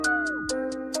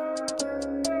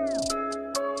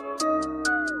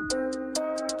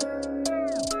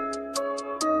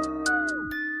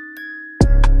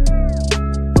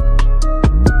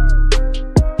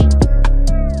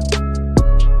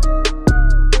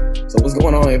What's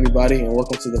going on, everybody, and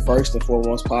welcome to the First and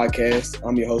Foremost podcast.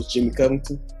 I'm your host, Jimmy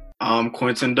Covington. I'm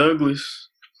Quentin Douglas.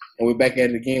 And we're back at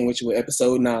it again with you with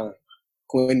episode 9.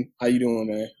 Quentin, how you doing,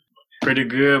 man? Pretty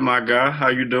good, my guy. How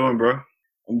you doing, bro?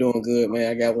 I'm doing good,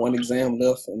 man. I got one exam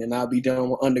left, and then I'll be done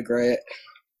with undergrad.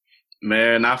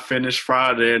 Man, I finished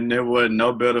Friday, and there was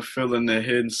no better feeling than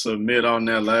hitting submit on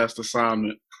that last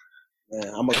assignment. Man,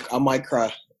 I might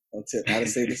cry. I gotta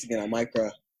say this again. I might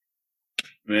cry.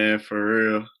 Man, for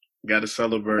real. Got to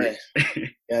celebrate.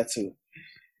 Got to.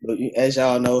 But as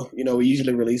y'all know, we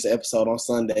usually release an episode on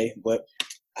Sunday, but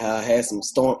I had some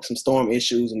storm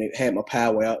issues, and it had my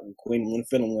power out, and Quentin wasn't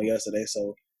feeling well yesterday,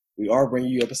 so we are bringing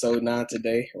you episode 9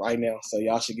 today, right now, so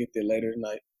y'all should get there later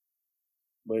tonight.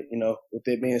 But, with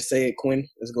that being said, Quentin,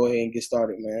 let's go ahead and get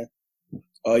started, man.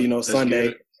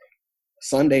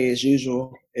 Sunday, as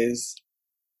usual, is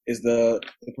the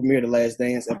premiere of The Last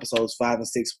Dance, episodes 5 and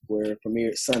 6 were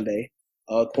premiered Sunday.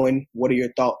 Quentin, what are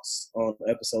your thoughts on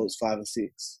episodes 5 and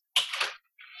 6?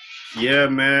 Yeah,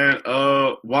 man.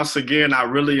 Once again, I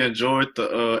really enjoyed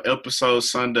the episode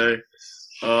Sunday.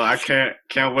 I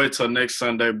can't wait till next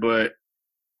Sunday, but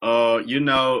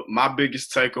my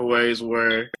biggest takeaways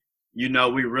were,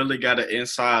 we really got an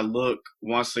inside look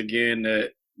once again at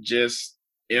just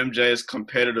MJ's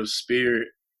competitive spirit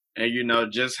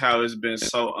and, just how it's been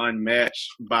so unmatched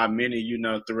by many,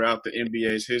 throughout the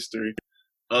NBA's history,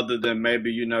 other than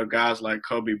maybe, guys like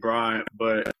Kobe Bryant.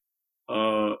 But,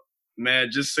 man,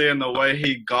 just seeing the way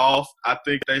he golfed, I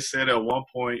think they said at one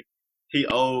point he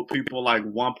owed people like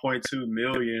 $1.2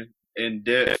 million in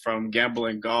debt from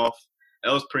gambling golf.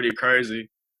 That was pretty crazy.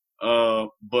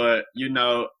 But,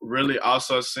 really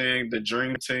also seeing the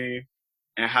Dream Team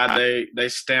and how they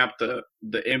stamped the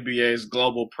NBA's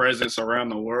global presence around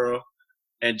the world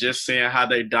and just seeing how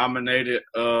they dominated.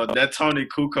 That Tony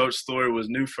Kukoc story was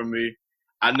new for me.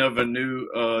 I never knew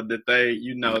that they,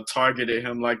 targeted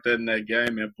him like that in that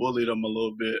game and bullied him a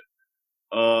little bit.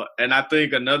 And I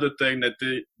think another thing that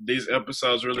these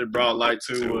episodes really brought light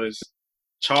to was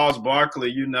Charles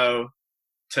Barkley.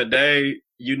 Today,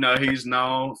 he's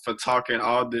known for talking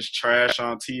all this trash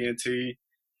on TNT.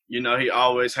 He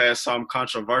always has something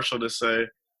controversial to say.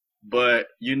 But,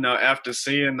 after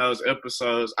seeing those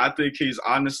episodes, I think he's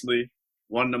honestly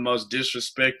one of the most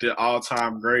disrespected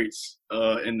all-time greats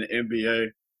in the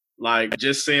NBA. Like,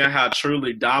 just seeing how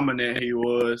truly dominant he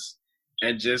was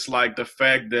and just, like, the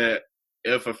fact that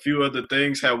if a few other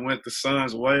things had went the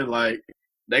Suns' way, like,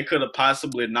 they could have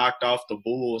possibly knocked off the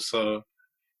Bulls. So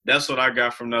that's what I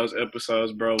got from those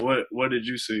episodes, bro. What did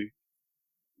you see?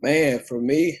 Man, for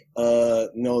me,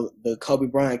 the Kobe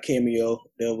Bryant cameo,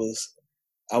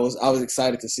 I was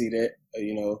excited to see that.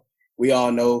 We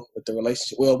all know what the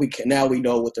relationship. Well, we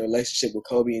know what the relationship with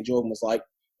Kobe and Jordan was like.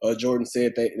 Jordan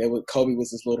said that Kobe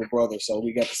was his little brother, so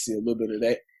we got to see a little bit of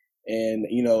that. And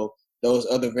those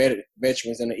other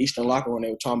veterans in the Eastern locker room,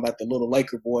 they were talking about the little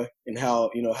Laker boy and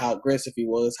how aggressive he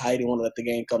was, how he didn't want to let the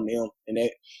game come to him, and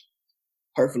that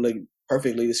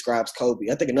perfectly describes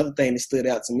Kobe. I think another thing that stood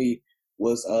out to me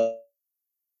was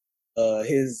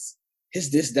his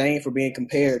disdain for being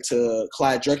compared to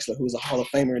Clyde Drexler, who's a Hall of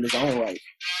Famer in his own right.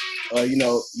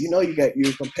 You're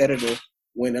a competitor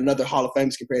when another Hall of Famer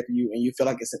is compared to you, and you feel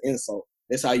like it's an insult.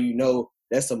 That's how you know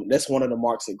that's one of the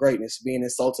marks of greatness, being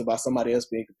insulted by somebody else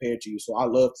being compared to you. So I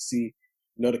love to see,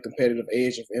 the competitive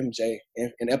edge of MJ.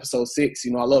 In episode 6,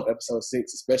 I love episode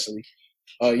 6 especially.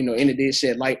 And it did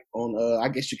shed light on, I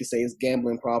guess you could say, his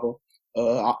gambling problem.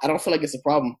 I don't feel like it's a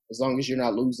problem as long as you're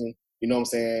not losing. You know what I'm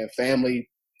saying? Family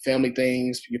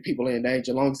things, your people are in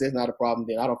danger. As long as there's not a problem,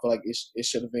 then I don't feel like it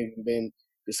should have even been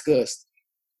discussed.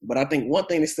 But I think one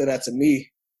thing that stood out to me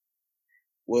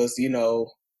was,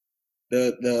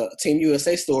 the Team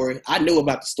USA story. I knew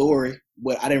about the story,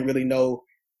 but I didn't really know.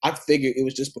 I figured it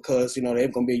was just because, they were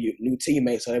going to be a new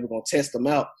teammate, so they were going to test them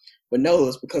out. But no,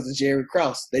 it's because of Jerry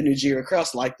Krause. They knew Jerry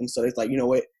Krause liked them, so it's like, you know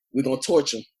what, we're going to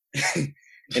torch him.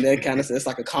 And that kind of, it's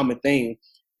like a common thing.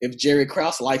 If Jerry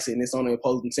Krause likes it and it's on the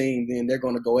opposing team, then they're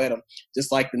going to go at him.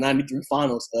 Just like the 93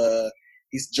 finals,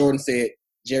 Jordan said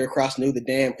Jerry Krause knew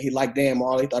he liked Dan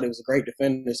Marley, thought he was a great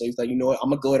defender. So he's like, you know what, I'm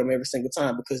going to go at him every single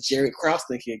time because Jerry Krause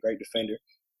thinks he's a great defender.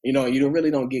 You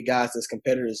really don't get guys that's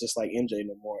competitors just like MJ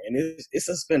no more. And it's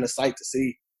just been a sight to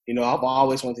see. I've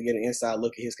always wanted to get an inside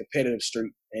look at his competitive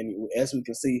streak. And as we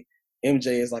can see,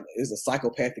 MJ is a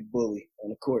psychopathic bully on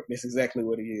the court. That's exactly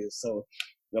what he is. So,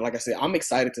 like I said, I'm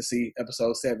excited to see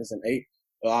episode 7 and 8.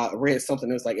 I read something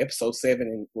that was like episode 7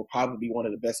 and will probably be one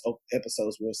of the best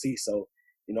episodes we'll see. So,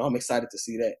 I'm excited to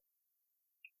see that.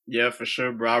 Yeah, for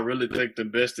sure, bro. I really think the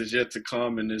best is yet to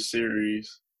come in this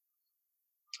series.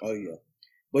 Oh, yeah.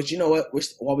 But you know what?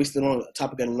 While we still on the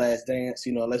topic of The Last Dance,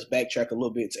 let's backtrack a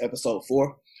little bit to episode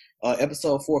 4.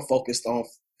 Episode 4 focused on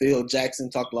Phil Jackson,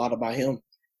 talked a lot about him.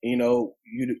 You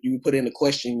put in the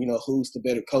question, who's the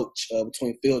better coach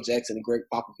between Phil Jackson and Greg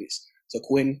Popovich? So,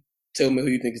 Quentin, tell me who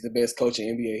you think is the best coach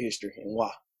in NBA history and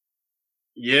why.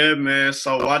 Yeah, man.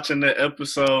 So watching that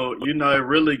episode, it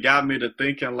really got me to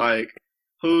thinking like,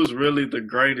 who's really the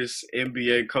greatest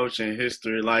NBA coach in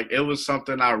history? Like, it was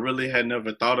something I really had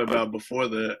never thought about before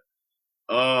that.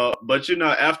 But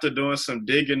after doing some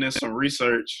digging and some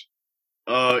research,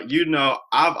 I don't know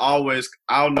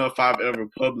if I've ever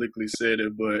publicly said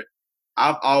it, but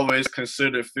I've always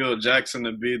considered Phil Jackson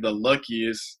to be the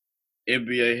luckiest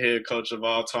NBA head coach of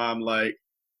all time. Like,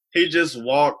 he just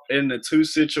walked into two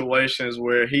situations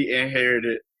where he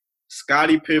inherited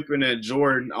Scottie Pippen and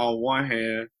Jordan on one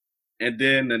hand, and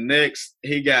then the next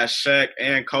he got Shaq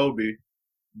and Kobe.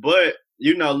 But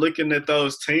looking at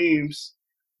those teams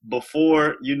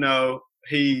before, he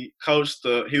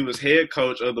was head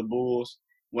coach of the Bulls.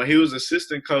 When he was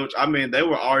assistant coach, I mean, they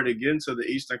were already getting to the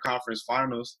Eastern Conference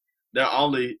Finals. Their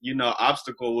only,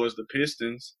 obstacle was the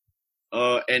Pistons.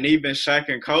 And even Shaq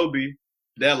and Kobe,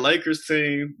 that Lakers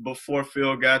team before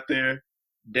Phil got there,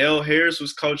 Dale Harris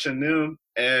was coaching them,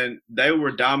 and they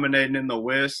were dominating in the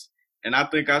West. And I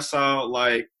think I saw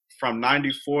like from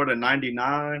 '94 to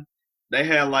 '99, they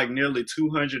had like nearly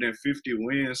 250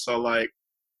 wins. So like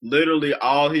literally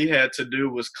all he had to do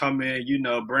was come in,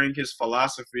 bring his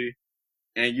philosophy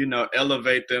and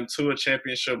elevate them to a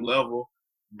championship level.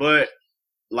 But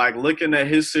like looking at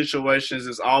his situations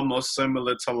is almost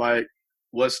similar to like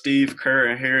what Steve Kerr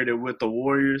inherited with the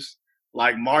Warriors.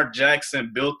 Like Mark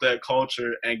Jackson built that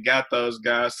culture and got those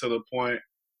guys to the point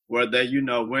where they,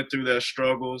 went through their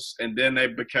struggles and then they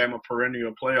became a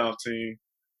perennial playoff team.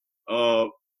 Uh,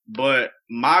 but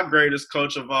my greatest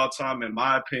coach of all time, in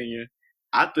my opinion,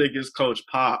 I think is Coach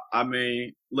Pop. I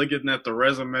mean, looking at the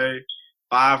resume,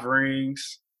 5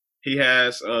 rings. He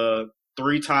has a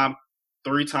three-time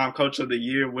coach of the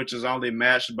year, which is only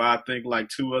matched by I think like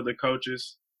 2 other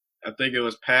coaches. I think it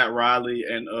was Pat Riley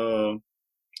and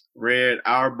Red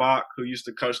Auerbach, who used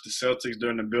to coach the Celtics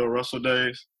during the Bill Russell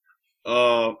days.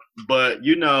 Uh, but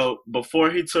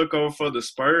before he took over for the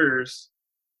Spurs,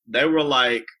 they were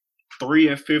like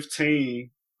 3-15,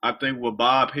 I think, with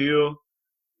Bob Hill.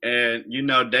 And,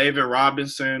 David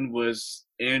Robinson was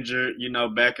injured,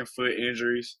 back and foot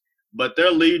injuries. But their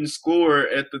leading scorer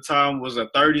at the time was a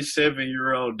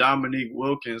 37-year-old Dominique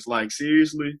Wilkins. Like,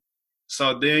 seriously?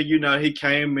 So then, he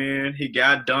came in, he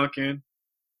got Duncan,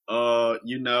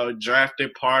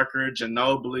 drafted Parker,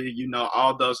 Ginobili,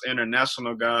 all those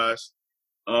international guys.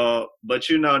 But,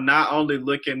 not only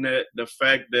looking at the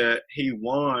fact that he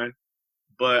won,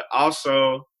 but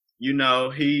also,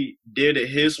 he did it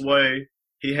his way.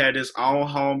 He had his own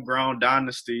homegrown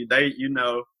dynasty. They,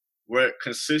 were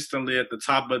consistently at the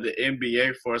top of the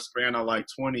NBA for a span of like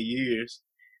 20 years.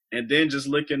 And then just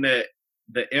looking at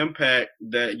the impact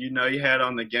that, he had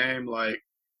on the game, like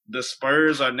the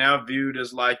Spurs are now viewed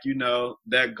as like,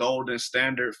 that golden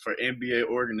standard for NBA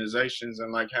organizations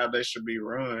and like how they should be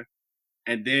run.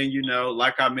 And then,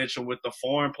 like I mentioned with the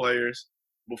foreign players,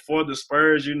 before the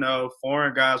Spurs,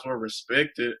 foreign guys were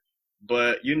respected.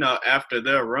 But, after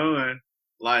their run,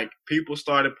 like people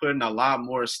started putting a lot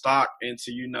more stock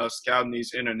into, scouting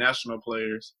these international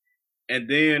players. And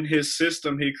then his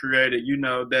system he created,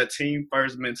 that team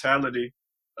first mentality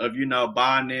of,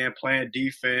 buying in, playing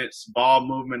defense, ball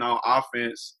movement on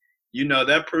offense,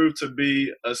 that proved to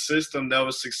be a system that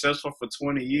was successful for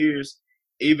 20 years.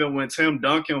 Even when Tim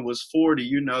Duncan was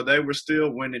 40, they were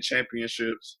still winning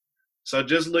championships. So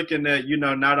just looking at,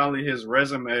 not only his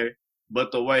resume, but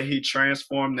the way he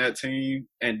transformed that team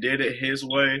and did it his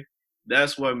way,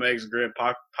 that's what makes Greg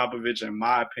Popovich, in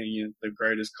my opinion, the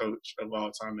greatest coach of all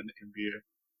time in the NBA.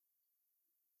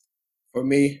 For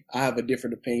me, I have a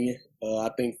different opinion. I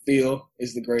think Phil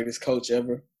is the greatest coach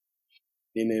ever.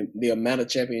 And the amount of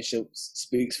championships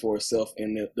speaks for itself,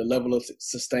 and the level of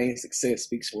sustained success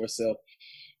speaks for itself.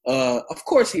 Of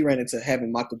course, he ran into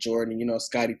having Michael Jordan,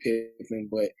 Scottie Pippen,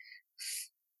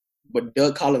 but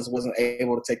Doug Collins wasn't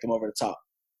able to take them over the top.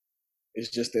 It's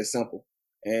just that simple.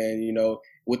 And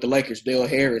with the Lakers, Dale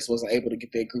Harris wasn't able to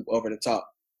get that group over the top,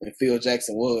 and Phil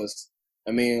Jackson was.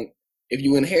 I mean, if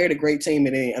you inherit a great team,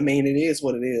 it is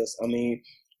what it is. I mean,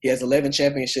 he has 11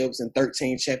 championships and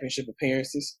 13 championship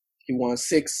appearances. He won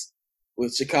 6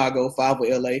 with Chicago, 5 with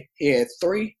LA. He had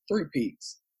 3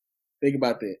 three-peats. Think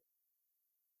about that.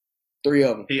 3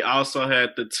 of them. He also had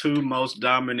the 2 most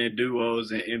dominant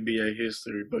duos in NBA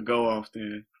history. But go off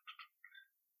then.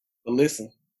 But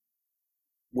listen,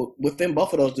 within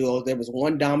both of those duos, there was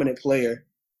one dominant player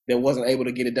that wasn't able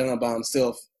to get it done by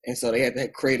himself, and so they had to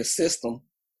create a system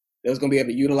that was going to be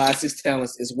able to utilize his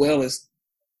talents as well as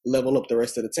level up the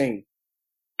rest of the team.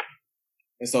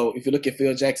 And so if you look at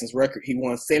Phil Jackson's record, he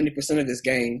won 70% of his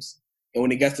games, and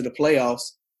when he got to the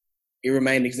playoffs, it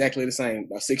remained exactly the same,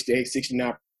 about 68,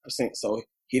 69%. So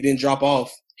he didn't drop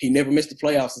off. He never missed the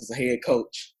playoffs as a head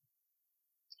coach.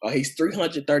 He's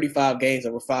 335 games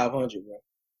over 500, bro.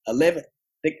 11.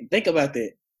 Think about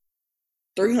that.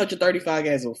 335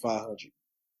 games over 500.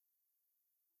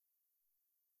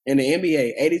 In the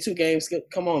NBA, 82 games.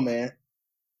 Come on, man.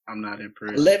 I'm not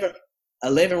impressed.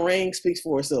 11 rings speaks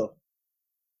for itself.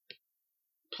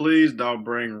 Please don't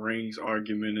bring rings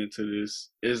argument into this.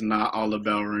 It's not all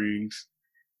about rings.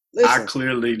 Listen, I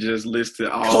clearly just listed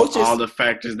all the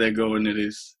factors that go into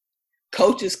this.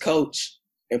 Coaches coach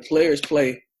and players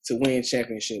play to win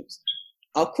championships.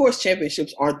 Of course,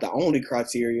 championships aren't the only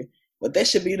criteria, but that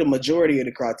should be the majority of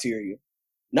the criteria.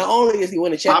 Not only is he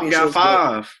winning championships, Pop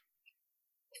got 5.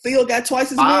 Phil got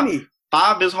twice as many.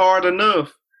 5 is hard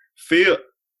enough. Phil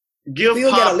give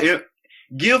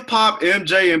Pop,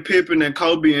 MJ, and Pippen, and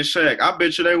Kobe and Shaq. I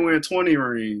bet you they win 20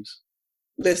 rings.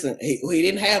 Listen, he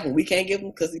didn't have them. We can't give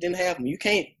them because he didn't have them. You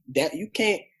can't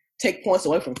take points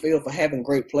away from Phil for having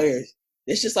great players.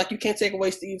 It's just like you can't take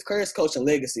away Steve Kerr's coaching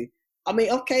legacy. I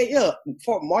mean, okay, yeah,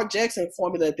 Mark Jackson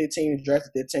formulated their team and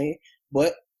drafted their team,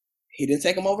 but he didn't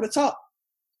take them over the top.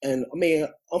 And, I mean,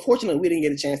 unfortunately, we didn't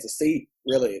get a chance to see,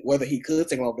 really, whether he could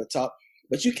take them over the top.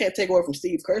 But you can't take away from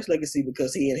Steve Kerr's legacy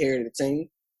because he inherited a team.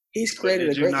 He's created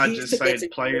a great – Did you not just say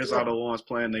players are the ones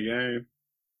playing the game?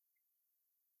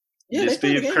 Yeah, did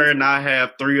Steve Kerr not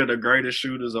have 3 of the greatest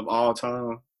shooters of all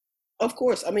time? Of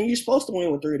course. I mean, you're supposed to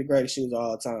win with 3 of the greatest shooters of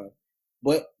all time.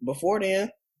 But before then,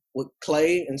 with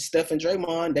Clay and Steph and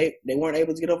Draymond, they weren't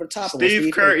able to get over the top.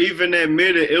 Steve Kerr even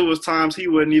admitted it was times he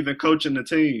wasn't even coaching the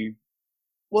team.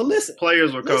 Well, listen.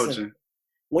 Players were coaching.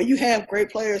 When you have great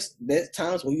players, there's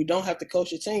times when you don't have to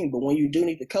coach your team. But when you do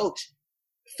need to coach,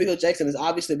 Phil Jackson has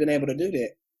obviously been able to do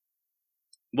that.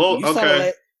 Well,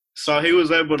 okay. So he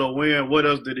was able to win. What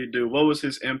else did he do? What was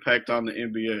his impact on the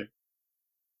NBA?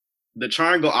 The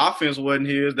triangle offense wasn't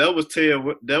his. That was Ted.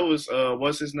 That was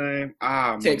what's his name?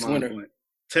 Tex Winter.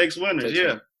 Tex Winter,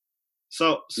 yeah.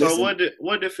 So listen,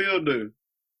 what did Phil do?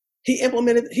 He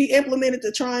implemented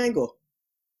the triangle.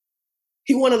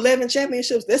 He won 11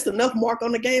 championships. That's enough mark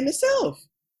on the game itself.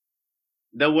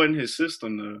 That wasn't his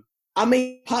system, though. I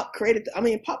mean, Pop created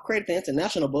the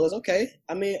international buzz. Okay,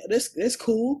 I mean that's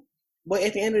cool. But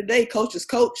at the end of the day, coaches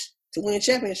coach to win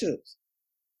championships.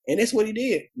 And that's what he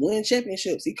did, win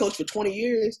championships. He coached for 20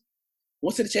 years,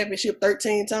 went to the championship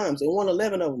 13 times, and won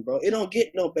 11 of them, bro. It don't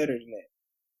get no better than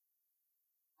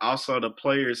that. Also, the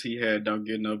players he had don't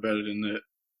get no better than that.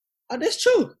 That's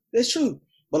true. That's true.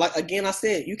 But like again, I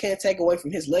said, you can't take away from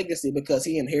his legacy because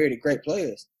he inherited great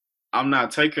players. I'm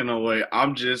not taking away.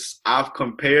 I've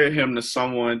compared him to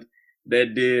someone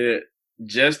that did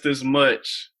just as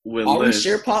much with less.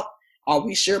 Are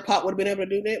we sure Pop would have been able to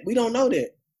do that? We don't know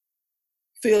that.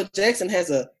 Phil Jackson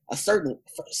has a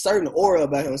certain aura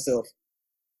about himself.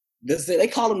 They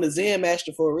call him the Zen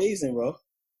Master for a reason, bro.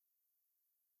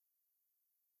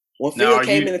 When Phil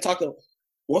came in and talked to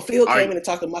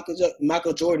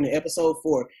Michael Jordan in episode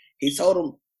 4, he told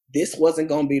him this wasn't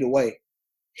going to be the way.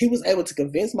 He was able to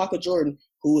convince Michael Jordan,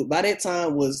 who by that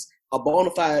time was a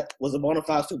bona fide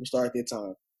superstar at that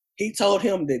time. He told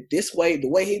him that this way, the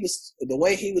way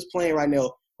he was playing right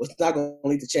now, was not going to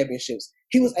lead to championships.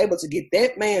 He was able to get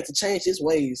that man to change his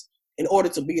ways in order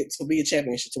to be a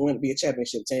championship, to be a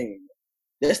championship team.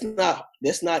 That's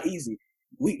not easy.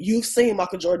 You've seen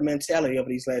Michael Jordan mentality over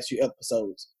these last few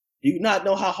episodes. Do you not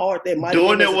know how hard that might be?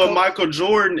 Doing it with Michael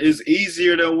Jordan is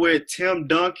easier than with Tim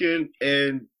Duncan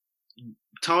and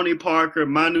Tony Parker,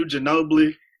 Manu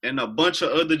Ginobili, and a bunch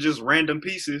of other just random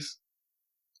pieces.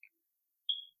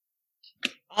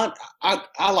 I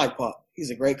like Pop. He's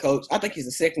a great coach. I think he's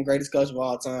the second greatest coach of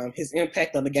all time. His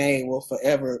impact on the game will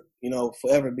forever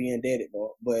be indebted,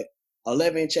 bro. But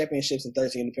 11 championships and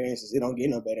 13 appearances, it don't get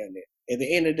no better than that. At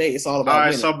the end of the day, it's all about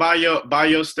winning. So by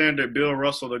your standard, Bill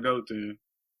Russell the GOAT then.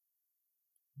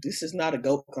 This is not a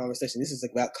GOAT conversation. This is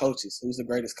about coaches. Who's the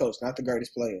greatest coach, not the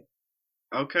greatest player.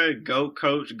 Okay, GOAT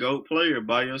coach, GOAT player.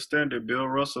 By your standard, Bill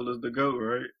Russell is the GOAT,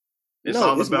 right? It's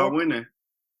all about winning.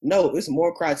 No, it's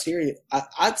more criteria.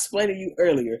 I explained to you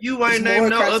earlier. You ain't named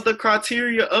no other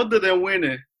criteria other than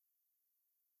winning.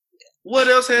 What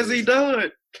else has he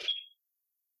done?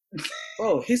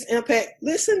 Bro, his impact.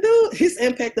 Listen, dude. His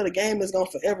impact on the game is gonna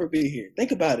forever be here.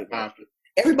 Think about it, bro.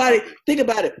 Everybody, think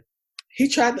about it. He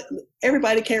tried to.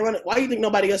 Everybody can't run it. Why do you think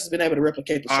nobody else has been able to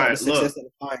replicate All the right, success of the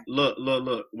Triangle?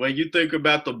 look. When you think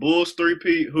about the Bulls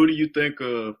three-peat, who do you think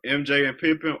of? MJ and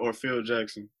Pippen or Phil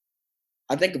Jackson?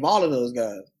 I think of all of those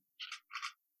guys.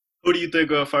 Who do you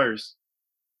think of first?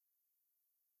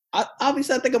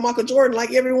 Obviously, I think of Michael Jordan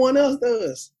like everyone else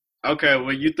does. Okay,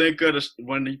 when you think of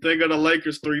the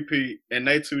Lakers three-peat and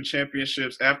they 2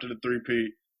 championships after the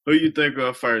three-peat, who you think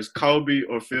of first, Kobe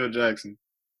or Phil Jackson?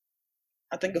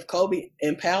 I think of Kobe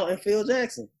and Powell and Phil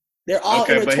Jackson. They're all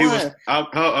Okay, but he was intertwined.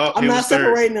 I'm he not was third.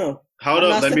 separating them. Hold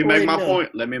I'm up, not let me make separating my them.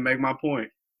 point. Let me make my point.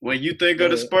 When you think Go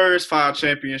of the ahead. Spurs 5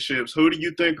 championships, who do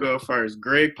you think of first,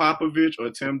 Greg Popovich or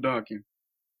Tim Duncan?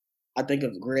 I think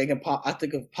of Greg and Pop. I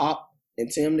think of Pop and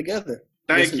Tim together.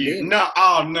 Yes, Thank we you. did. No,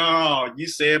 oh no, you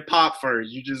said Pop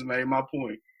first. You just made my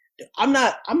point. I'm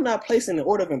not placing the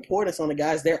order of importance on the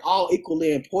guys. They're all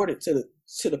equally important to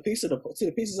the pieces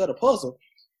of the puzzle.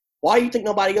 Why do you think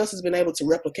nobody else has been able to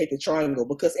replicate the triangle?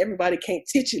 Because everybody can't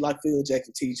teach it like Phil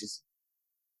Jackson teaches.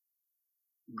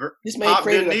 This man Pop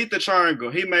didn't created need the triangle.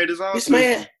 He made his own this system.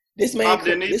 man. This man. Pop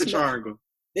didn't need the triangle.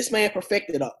 This man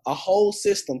perfected a whole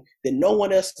system that no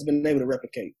one else has been able to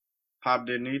replicate. Pop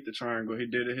didn't need the triangle. He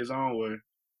did it his own way.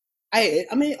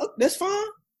 I mean, that's fine.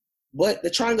 But the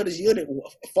triangle has yielded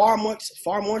far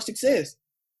more success.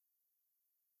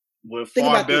 With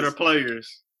far better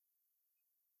players.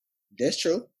 That's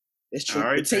true. That's true. All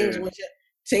right,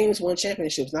 teams win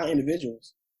championships, not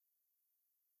individuals.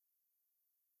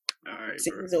 All right,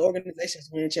 teams and organizations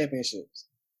win championships.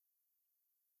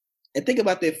 And think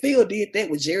about that. Phil did that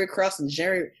with Jerry Krause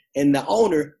and the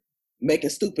owner making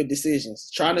stupid decisions,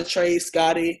 trying to trade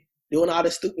Scottie, doing all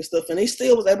this stupid stuff, and he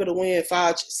still was able to win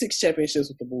 5-6 championships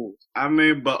with the Bulls. I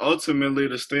mean, but ultimately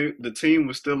the team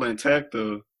was still intact,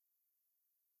 though.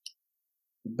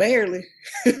 Barely.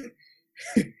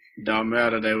 Don't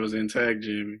matter. They was intact,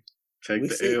 Jimmy. Take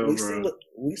the L, bro.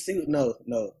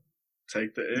 No.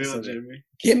 Take the L, Jimmy.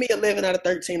 Give me 11 out of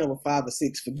 13 over 5 or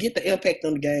 6. Forget the impact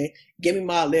on the game. Give me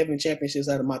my 11 championships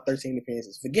out of my 13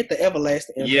 appearances. Forget the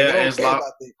everlasting impact.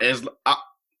 Yeah,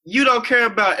 you don't care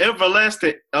about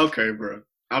everlasting. Okay, bro.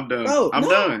 I'm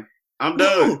done. I'm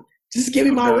done. Just give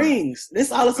me my rings.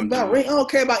 That's all it's about. I don't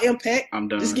care about impact. I'm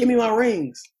done. Just give me my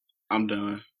rings. I'm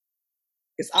done.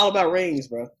 It's all about rings,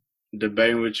 bro.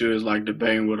 Debating with you is like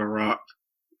debating with a rock.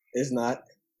 It's not.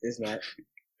 It's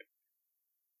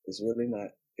really not.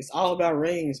 It's all about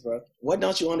rings, bro. What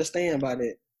don't you understand by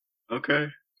that? Okay.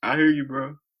 I hear you,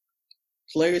 bro.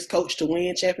 Players coach to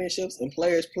win championships and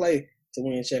players play to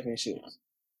win championships.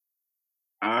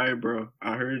 All right, bro.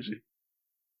 I heard you.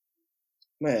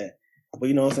 Man. But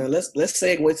you know what I'm saying? Let's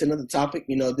segue to another topic.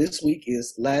 You know,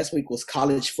 last week was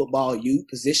college football U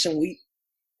position week.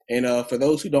 And for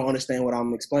those who don't understand what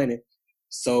I'm explaining,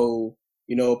 so,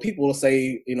 you know, people will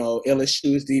say, you know,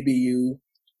 LSU is DBU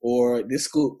or this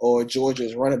school or Georgia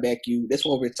is running back U. That's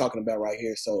what we're talking about right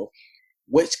here. So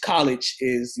which college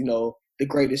is, you know, the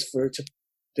greatest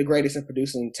in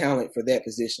producing talent for that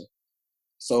position?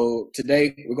 So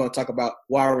today we're going to talk about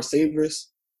wide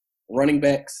receivers, running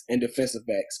backs, and defensive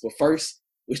backs. But first,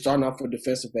 we're starting off with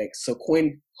defensive backs. So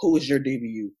Quinn, who is your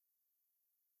DBU?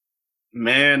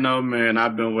 Man, oh man,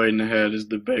 I've been waiting to have this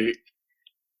debate.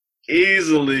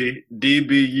 Easily,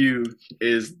 DBU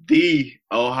is the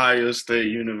Ohio State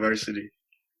University.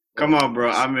 Come on, bro.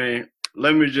 I mean,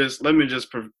 let me just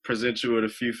present you with a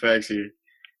few facts here.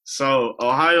 So,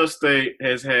 Ohio State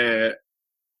has had,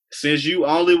 since you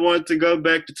only want to go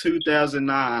back to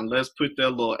 2009, let's put that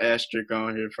little asterisk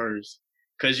on here first.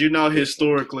 Because, you know,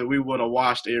 historically, we would have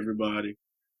washed everybody.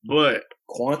 But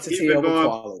quantity over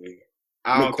quality.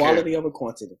 Quality over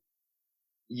quantity.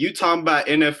 You talking about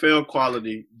NFL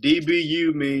quality.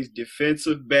 DBU means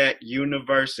Defensive Back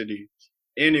University.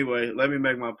 Anyway, let me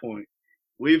make my point.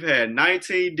 We've had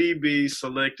 19 DBs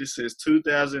selected since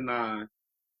 2009.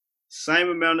 Same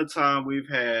amount of time we've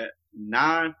had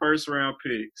 9 first-round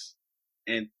picks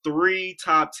and 3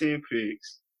 top 10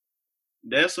 picks.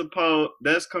 That's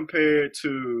compared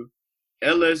to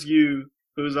LSU,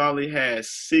 who's only had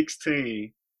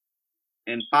 16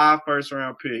 and 5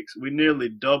 first-round picks. We nearly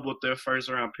doubled their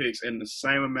first-round picks in the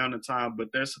same amount of time, but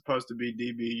they're supposed to be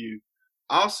DBU.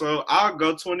 Also, I'll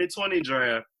go 2020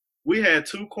 draft. We had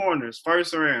 2 corners,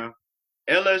 first round.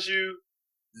 LSU,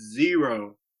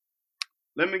 0.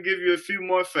 Let me give you a few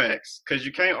more facts, because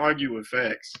you can't argue with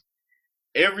facts.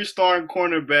 Every starting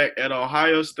cornerback at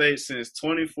Ohio State since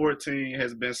 2014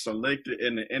 has been selected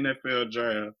in the NFL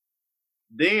draft.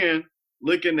 Then,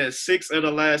 looking at 6 of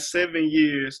the last 7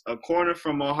 years, a corner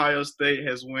from Ohio State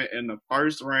has went in the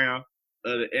first round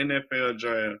of the NFL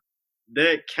draft.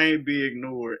 That can't be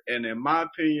ignored. And in my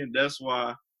opinion, that's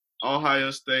why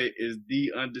Ohio State is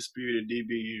the undisputed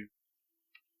DBU.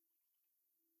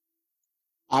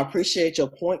 I appreciate your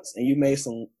points, and you made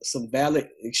some valid,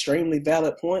 extremely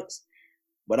valid points.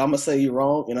 But I'm gonna say you're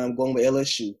wrong, and I'm going with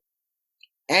LSU.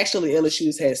 Actually,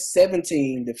 LSU's had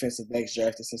 17 defensive backs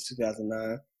drafted since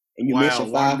 2009, and you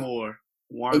mentioned five.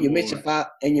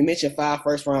 You mentioned five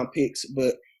first round picks.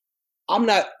 But I'm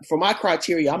not, for my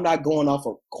criteria, I'm not going off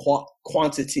of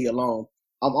quantity alone.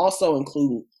 I'm also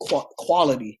including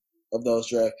quality of those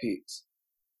draft picks,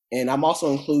 and I'm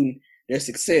also including their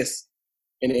success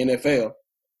in the NFL.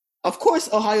 Of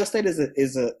course, Ohio State is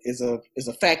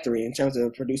a factory in terms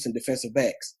of producing defensive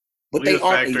backs, but they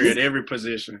aren't elite at every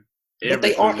position. But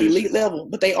they aren't elite level.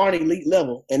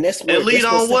 And that's where elite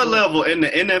on what level in the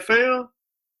NFL?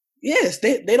 Yes,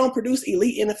 they don't produce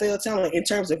elite NFL talent in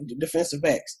terms of defensive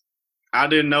backs. I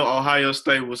didn't know Ohio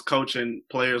State was coaching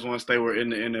players once they were in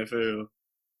the NFL.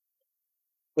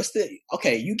 But still,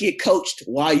 okay, you get coached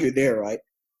while you're there, right?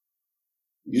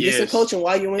 You get some coaching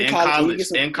while you're in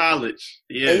college. In college,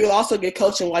 yeah. And you also get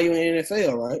coaching while you're in the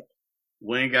NFL, right?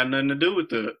 We ain't got nothing to do with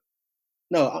that.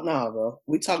 No, bro.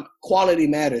 We talk quality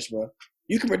matters, bro.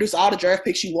 You can produce all the draft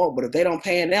picks you want, but if they don't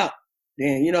pan out,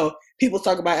 then, people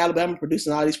talk about Alabama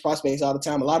producing all these prospects all the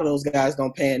time. A lot of those guys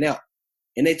don't pan out.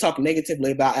 And they talk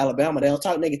negatively about Alabama. They don't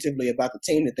talk negatively about the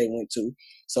team that they went to.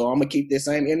 So I'm going to keep this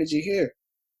same energy here.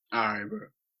 All right, bro.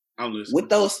 I'm listening.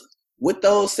 With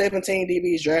those 17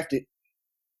 DBs drafted,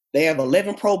 they have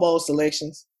 11 Pro Bowl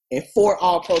selections and 4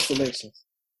 All-Pro selections.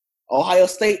 Ohio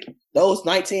State, those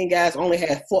 19 guys only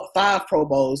had 5 Pro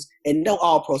Bowls and no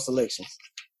All-Pro selections.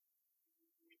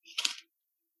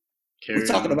 We're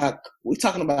talking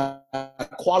about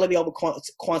quality over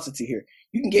quantity here.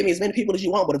 You can give me as many people as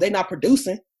you want, but if they're not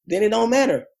producing, then it don't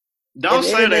matter. Don't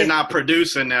say they're not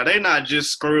producing now. They're not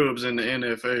just scrubs in the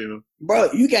NFL.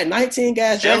 Bro, you got 19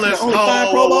 guys drafted only 5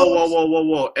 Pro Bowls.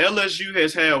 Whoa. LSU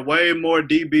has had way more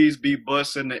DBs be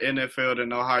busts in the NFL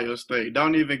than Ohio State.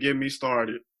 Don't even get me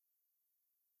started.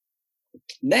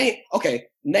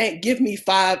 Give me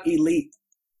 5 elite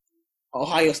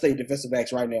Ohio State defensive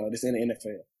backs right now that's in the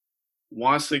NFL.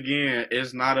 Once again,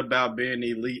 it's not about being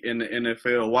elite in the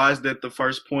NFL. Why is that the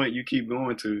first point you keep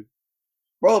going to?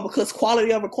 Bro, because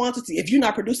quality over quantity. If you're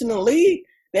not producing in the league,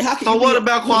 then how can you? So what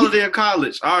about quality in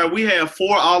college? All right, we have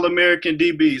 4 All-American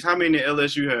DBs. How many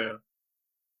LSU have?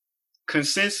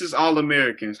 Consensus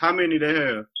All-Americans. How many they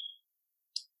have?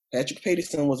 Patrick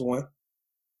Peterson was one.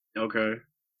 Okay.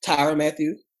 Tyrann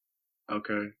Mathieu.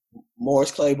 Okay.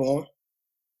 Morris Claiborne.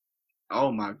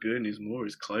 Oh, my goodness,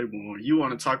 Morris Claiborne. You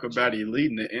want to talk about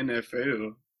elite in the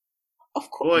NFL?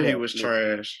 Of course. Boy, he was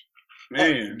trash.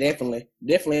 Man. Definitely.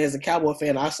 As a Cowboy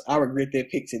fan, I regret that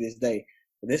pick to this day.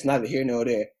 But that's neither here nor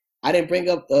there. I didn't bring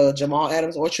up Jamal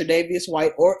Adams or Tre'Davious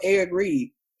White or Eric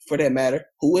Reed, for that matter,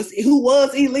 who was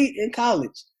elite in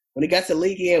college. When he got to the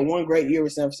league, he had one great year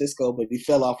with San Francisco, but he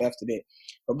fell off after that.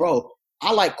 But, bro,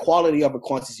 I like quality over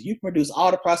quantity. You produce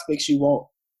all the prospects you want,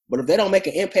 but if they don't make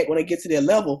an impact when they get to their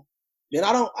level, then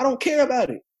I don't care about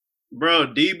it.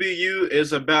 Bro, DBU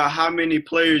is about how many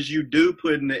players you do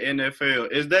put in the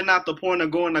NFL. Is that not the point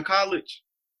of going to college?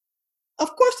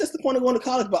 Of course that's the point of going to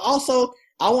college, but also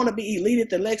I want to be elite at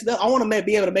the next level. I want to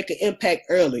be able to make an impact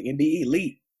early and be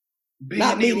elite.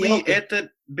 Being elite at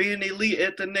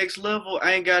the next level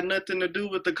ain't got nothing to do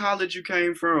with the college you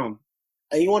came from.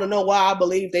 And you want to know why I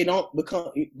believe they're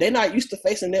not used to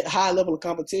facing that high level of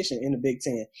competition in the Big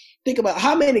Ten. Think about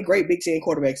how many great Big Ten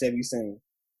quarterbacks have you seen?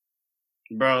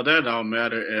 Bro, that don't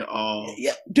matter at all.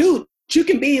 Yeah, dude, you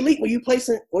can be elite when you're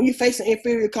facing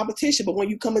inferior competition, but when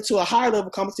you come into a higher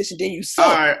level competition, then you suck.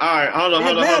 All right, hold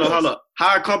on.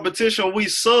 Higher competition, we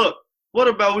suck. What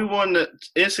about we won the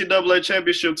NCAA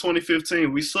championship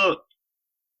 2015? We suck.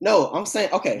 No, I'm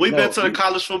saying okay. We've been to the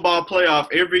college football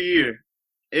playoff every year.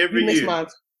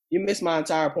 You missed my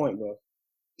entire point, bro.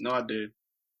 No, I did.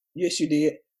 Yes, you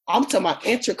did. I'm talking about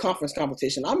interconference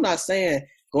competition. I'm not saying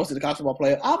going to the college football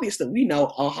playoff. Obviously, we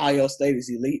know Ohio State is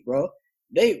elite, bro.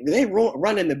 They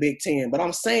run in the Big Ten, but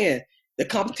I'm saying the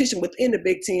competition within the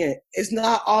Big Ten has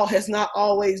not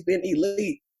always been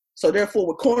elite. So therefore,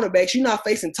 with cornerbacks, you're not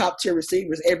facing top tier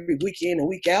receivers every week in and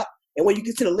week out. And when you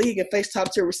get to the league and face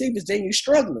top tier receivers, then you're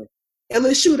struggling.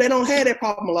 LSU, they don't have that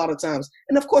problem a lot of times.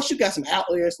 And of course, you got some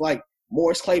outliers like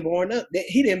Morris Claiborne.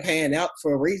 He didn't pan out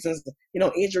for reasons,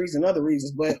 injuries and other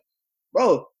reasons. But,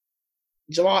 bro,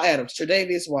 Jamal Adams,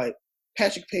 Tre'Davious White,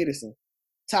 Patrick Peterson,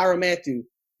 Tyrann Mathieu.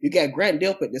 You got Grant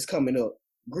Delpit that's coming up.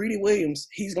 Greedy Williams,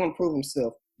 he's going to prove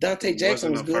himself. Dante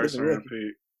Jackson was good as a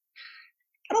rookie.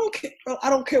 I don't care, bro. I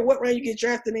don't care what round you get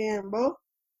drafted in, bro.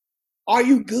 Are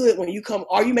you good when you come?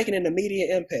 Are you making an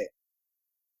immediate impact?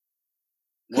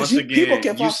 Once people again,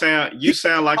 can follow. you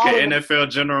sound like an Follow NFL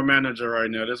general manager right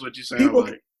now. That's what you sound people.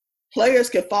 like. Players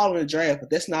can fall in the draft, but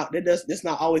that's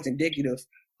not always indicative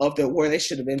of where they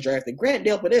should have been drafted. Grant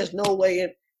Delpit, there's no way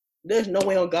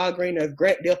on God Green that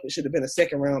Grant Delpit should have been a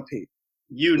second round pick.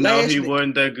 You know he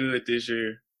wasn't that good this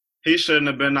year. He shouldn't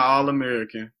have been an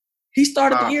All-American. He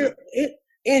started the year.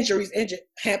 Injuries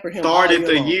hampered him. Started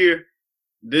the year.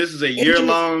 This is a year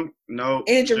long. No,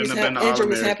 injuries hamper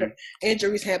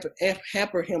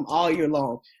him all year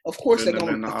long. Of course, they're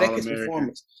going to affect his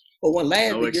performance. But when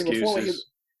the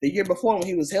year before when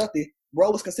he was healthy, bro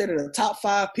was considered a top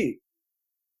 5 pick.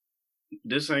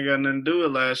 This ain't got nothing to do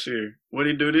with last year. What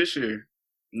did he do this year?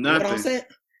 Nothing. What I'm saying?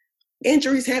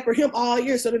 Injuries hampered him all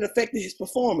year, so it affected his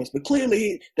performance. But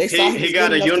clearly, they saw he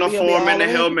got a uniform and a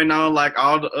helmet on like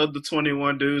all the other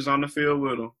 21 dudes on the field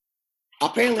with him.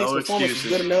 Apparently, his performance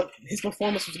was good enough. His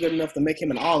performance was good enough to make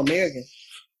him an All-American.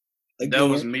 That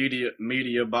was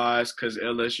media bias because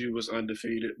LSU was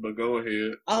undefeated. But go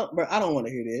ahead. I don't want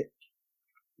to hear that.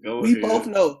 Go ahead.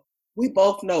 We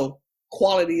both know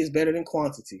quality is better than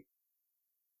quantity.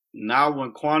 Now,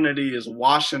 when quantity is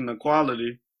washing the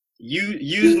quality, you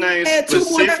use names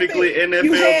specifically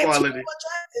NFL quality.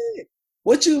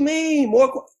 What you mean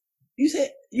more? You said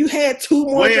you had 2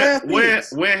 more draft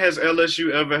picks. When has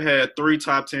LSU ever had 3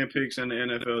 top 10 picks in the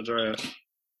NFL draft?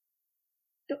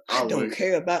 I don't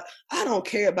care about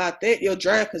that. Your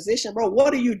draft position, bro.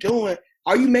 What are you doing?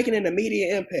 Are you making an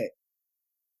immediate impact?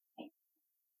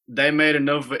 They made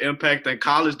enough of an impact in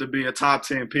college to be a top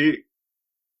 10 pick.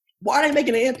 Why are they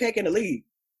making an impact in the league?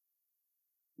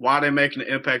 Why are they making an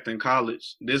impact in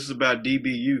college? This is about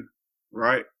DBU,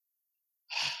 right?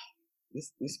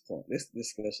 This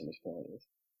discussion is pointless.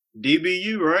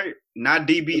 DBU, right? Not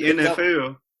DB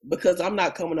NFL. Because I'm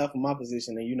not coming off of my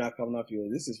position and you're not coming off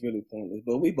yours. This is really pointless.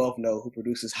 But we both know who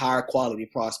produces higher quality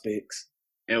prospects.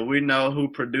 And we know who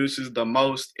produces the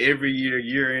most every year,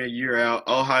 year in, year out.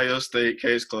 Ohio State,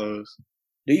 case closed.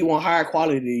 Do you want higher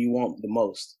quality or do you want the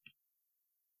most?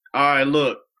 All right,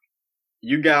 look.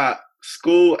 You got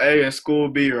School A and School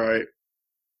B, right?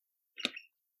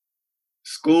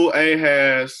 School A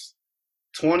has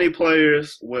 20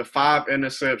 players with 5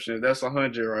 interceptions. That's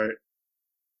 100, right?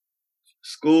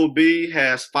 School B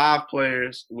has 5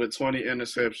 players with 20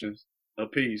 interceptions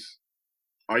apiece.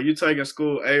 Are you taking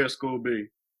School A or School B?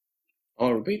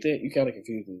 Oh, repeat that. You kind of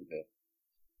confused me with that.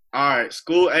 All right,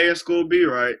 School A and School B,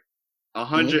 right?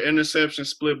 100 interceptions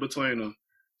split between them.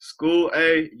 School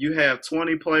A, you have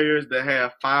 20 players that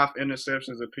have 5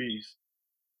 interceptions apiece.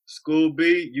 School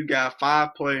B, you got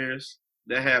 5 players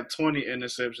that have 20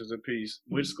 interceptions apiece.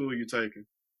 Which school are you taking?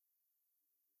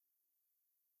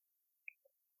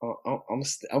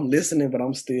 I'm listening, but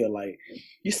I'm still like,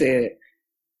 you said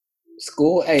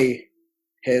School A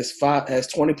has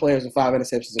 20 players with 5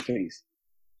 interceptions apiece.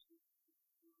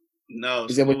 No,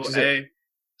 is that what you said?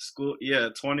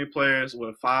 20 players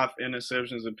with 5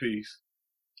 interceptions apiece.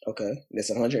 Okay,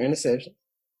 that's 100 interceptions.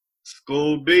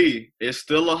 School B is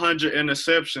still 100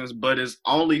 interceptions, but it's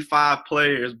only 5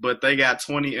 players, but they got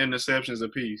 20 interceptions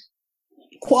apiece.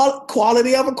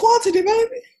 Quality over quantity,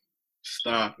 baby.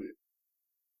 Stop it.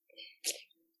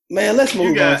 Man, let's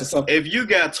move on to something. If you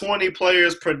got 20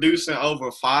 players producing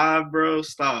over 5, bro,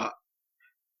 stop.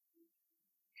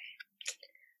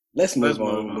 Let's move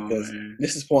on because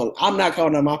this is point. I'm not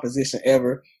calling out my position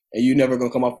ever, and you never gonna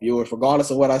come off yours,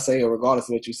 regardless of what I say or regardless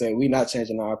of what you say. We're not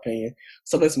changing our opinion.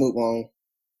 So let's move on.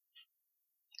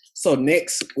 So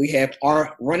next we have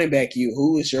our running back.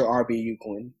 Who is your RBU,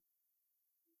 Quinn?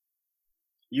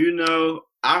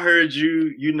 I heard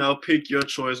you, pick your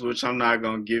choice, which I'm not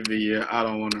gonna give it yet. I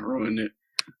don't want to ruin it.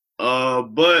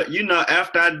 But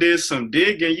after I did some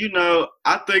digging,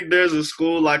 I think there's a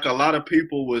school like a lot of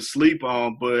people would sleep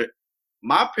on, but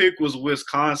my pick was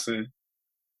Wisconsin.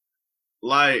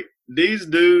 Like, these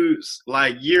dudes,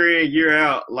 like, year in, year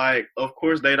out, like, of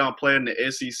course they don't play in the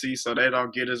SEC, so they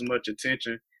don't get as much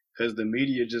attention because the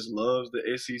media just loves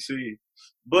the SEC.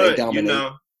 But,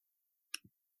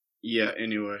 yeah,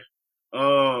 anyway.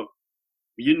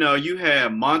 You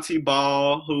had Monty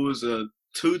Ball, who was a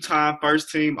 2-time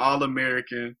first-team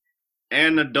All-American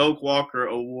and a Doak Walker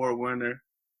Award winner.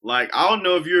 Like, I don't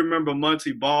know if you remember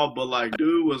Monty Ball, but, like,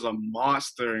 dude was a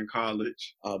monster in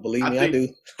college. Believe me,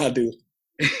 I do.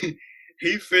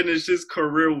 He finished his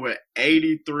career with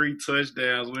 83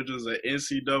 touchdowns, which was an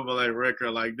NCAA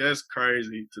record. Like, that's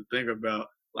crazy to think about.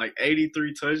 Like,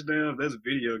 83 touchdowns, that's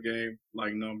video game,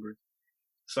 like, numbers.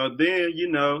 So then,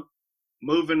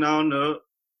 moving on up,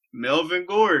 Melvin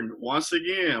Gordon, once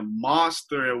again,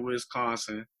 monster at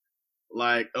Wisconsin.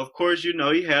 Like, of course, he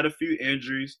had a few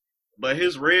injuries, but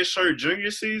his redshirt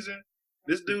junior season,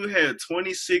 This dude had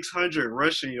 2,600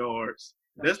 rushing yards.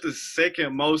 That's the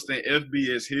second most in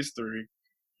FBS history.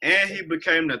 And he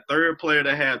became the third player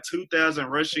to have 2,000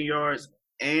 rushing yards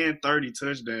and 30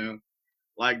 touchdowns.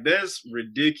 Like, that's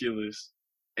ridiculous.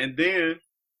 And then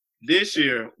this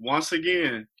year, once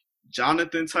again,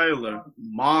 Jonathan Taylor,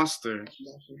 monster.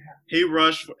 He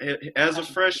rushed as a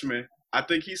freshman. I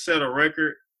think he set a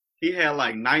record. He had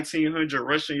like 1,900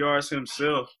 rushing yards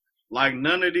himself. Like,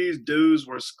 none of these dudes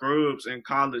were scrubs in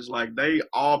college. Like, they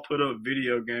all put up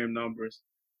video game numbers.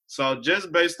 So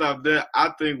just based off that,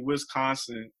 I think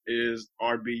Wisconsin is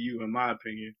RBU in my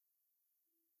opinion.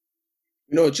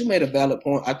 You know what? You made a valid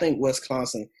point. I think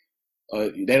Wisconsin,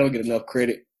 they don't get enough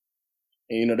credit.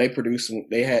 And, you know, they produce some,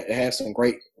 they have some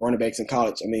great running backs in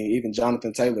college. I mean, even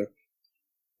Jonathan Taylor,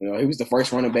 you know, he was the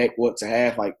first running back, to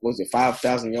have, like, was it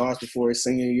 5,000 yards before his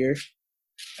senior year?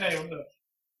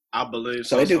 I believe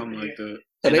so, something like that.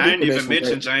 So and I didn't even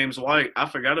mention James White. I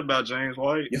forgot about James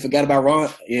White. You forgot about Ron?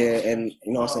 Yeah, and,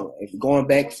 you know what I'm saying? If going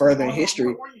back further in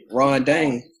history, Ron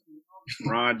Dayne.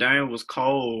 Ron Dayne was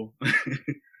cold.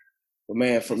 But,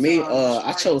 man, for me,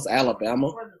 I chose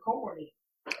Alabama.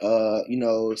 You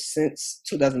know, since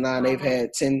 2009, they've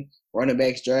had 10 running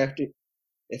backs drafted.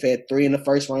 They've had 3 in the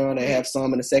first round. They have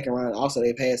some in the second round. Also,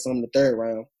 they've had some in the third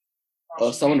round.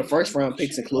 Some of the first round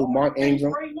picks include Mark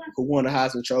Ingram, who won the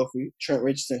Heisman Trophy, Trent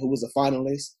Richardson, who was a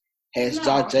finalist, has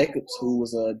Josh Jacobs, who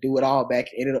was a do-it-all back,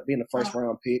 ended up being the first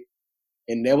round pick.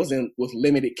 And that was with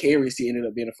limited carries, he ended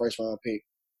up being the first round pick.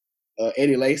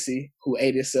 Eddie Lacy, who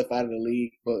ate himself out of the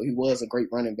league, but he was a great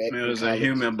running back. Man, it was a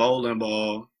human bowling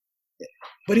ball.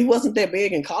 But he wasn't that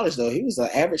big in college, though. He was an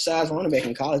average-sized running back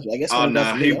in college. I guess.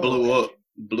 He blew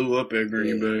up at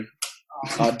Green Bay.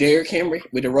 Derrick Henry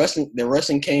with the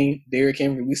Russian king, Derrick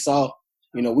Henry. We saw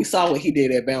what he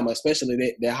did at Bama, especially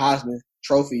that Heisman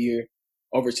Trophy year,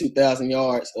 over 2,000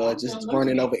 yards, just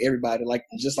running over everybody,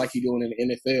 just like he doing in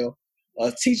the NFL.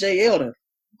 T.J. Yeldon,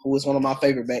 who was one of my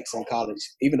favorite backs in college,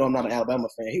 even though I'm not an Alabama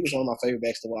fan, he was one of my favorite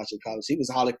backs to watch in college. He was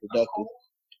highly productive.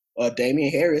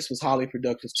 Damian Harris was highly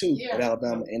productive too at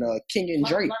Alabama, and Kenyon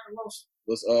Drake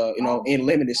was in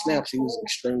limited snaps he was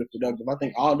extremely productive. I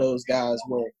think all those guys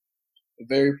were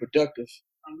very productive.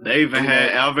 They even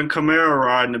had Alvin Kamara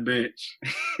riding the bench.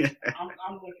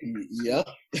 Yeah,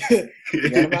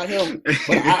 forgot about him.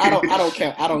 But I don't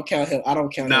count him. I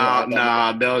don't count him.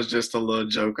 Nah, that was just a little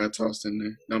joke I tossed in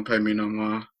there. Don't pay me no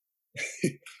mind.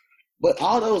 But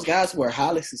all those guys were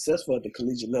highly successful at the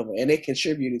collegiate level, and they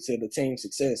contributed to the team's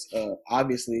success.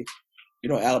 Obviously,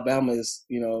 Alabama has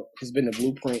been the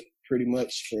blueprint pretty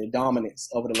much for dominance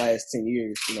over the last 10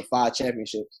 years. 5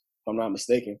 championships, if I'm not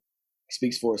mistaken. It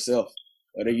speaks for itself.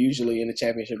 They're usually in the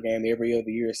championship game every other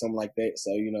year or something like that.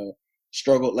 So, they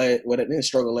didn't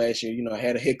struggle last year.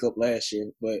 Had a hiccup last year,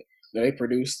 but they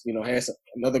produced, has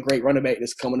another great running back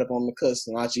that's coming up on the cusp,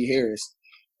 Najee Harris.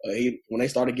 When they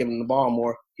started giving him the ball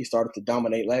more, he started to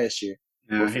dominate last year.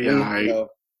 Yeah,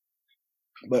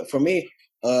 but for me,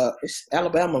 it's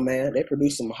Alabama, man. They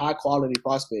produce some high quality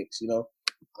prospects.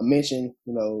 I mentioned,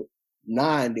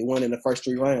 9 they won in the first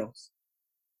 3 rounds.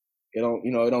 It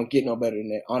don't get no better than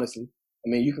that, honestly. I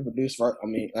mean, you can produce.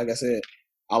 Like I said,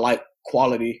 I like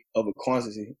quality over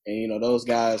quantity, and those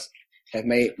guys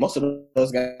most of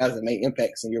those guys have made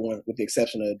impacts in year 1, with the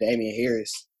exception of Damian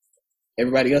Harris.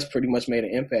 Everybody else pretty much made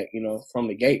an impact, from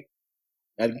the gate.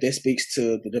 And that speaks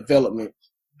to the development,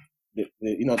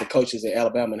 the coaches at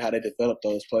Alabama and how they develop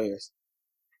those players.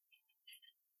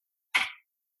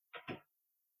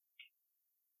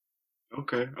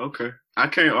 Okay. I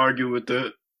can't argue with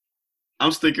that.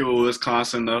 I'm sticking with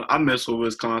Wisconsin, though. I mess with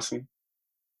Wisconsin.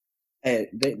 Hey,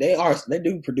 they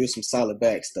do produce some solid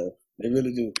backs, though. They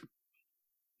really do.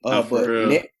 But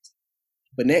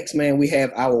next, man, we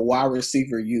have our wide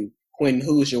receiver U. Quentin,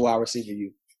 who is your wide receiver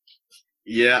U?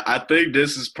 Yeah, I think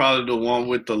this is probably the one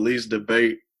with the least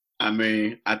debate. I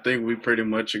mean, I think we pretty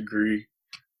much agree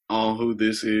on who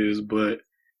this is, but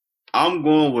I'm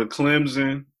going with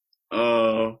Clemson.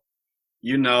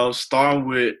 Starting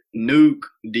with Nuke,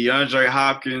 DeAndre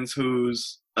Hopkins,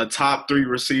 who's a top 3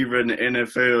 receiver in the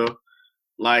NFL.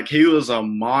 Like, he was a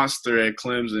monster at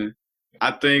Clemson.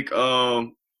 I think,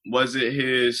 was it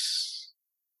his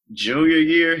junior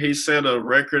year? He set a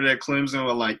record at Clemson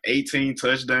with like 18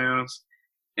 touchdowns.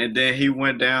 And then he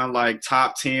went down like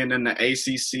top 10 in the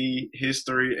ACC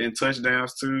history in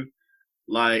touchdowns too.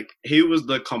 Like, he was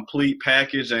the complete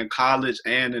package in college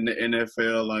and in the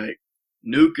NFL. Like,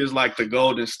 Nuke is like the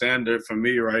golden standard for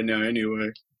me right now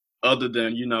anyway, other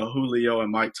than, Julio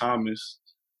and Mike Thomas.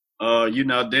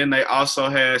 Then they also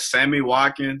had Sammy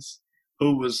Watkins,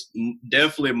 who was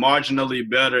definitely marginally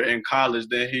better in college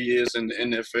than he is in the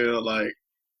NFL. Like,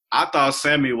 I thought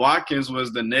Sammy Watkins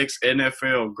was the next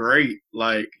NFL great.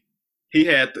 Like, he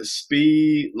had the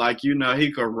speed, like,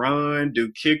 he could run,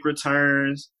 do kick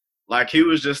returns. Like, he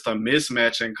was just a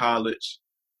mismatch in college.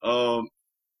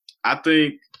 I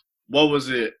think, what was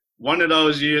it? One of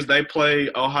those years they played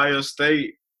Ohio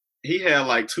State, he had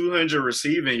like 200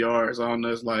 receiving yards on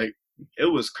us. Like, it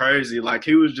was crazy. Like,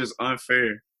 he was just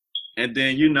unfair. And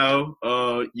then, you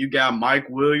got Mike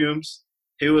Williams.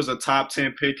 He was a top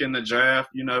 10 pick in the draft,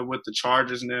 with the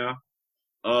Chargers now.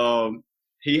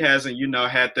 He hasn't,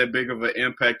 had that big of an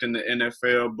impact in the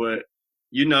NFL, but,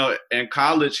 in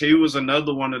college, he was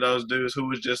another one of those dudes who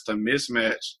was just a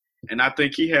mismatch. And I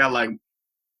think he had like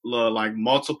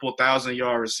multiple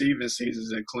 1,000-yard receiving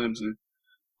seasons at Clemson.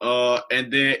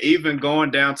 And then even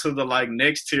going down to the like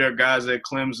next tier guys at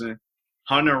Clemson,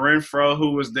 Hunter Renfrow,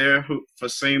 who was there for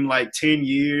seemed like 10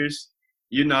 years.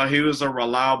 He was a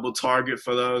reliable target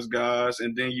for those guys.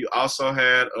 And then you also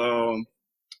had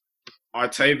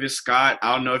Artavis Scott.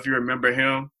 I don't know if you remember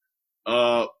him,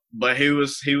 but he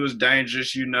was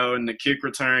dangerous, in the kick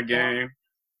return game.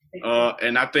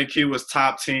 And I think he was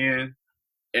top 10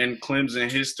 in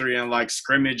Clemson history and like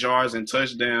scrimmage yards and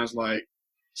touchdowns. Like,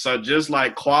 so just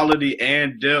like quality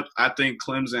and depth, I think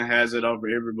Clemson has it over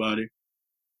everybody.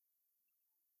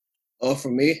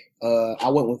 For me, I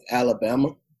went with Alabama.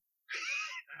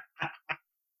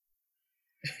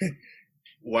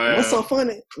 Wow. What's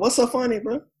so funny,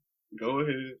 bro? Go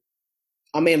ahead.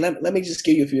 I mean, let me just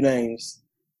give you a few names.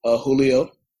 Julio,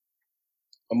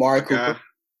 Amari Cooper.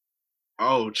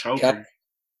 Oh, choker.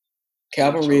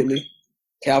 Calvin Ridley.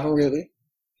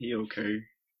 He okay.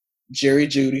 Jerry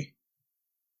Jeudy.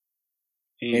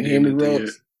 And Henry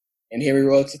Ruggs. And Henry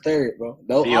Ruggs III, bro.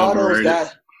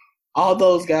 All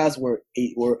those guys were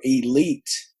elite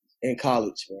in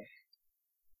college, bro.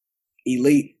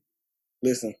 Elite.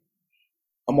 Listen,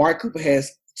 Amari Cooper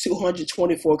has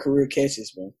 224 career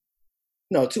catches, bro.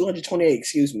 No, 228,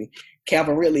 excuse me.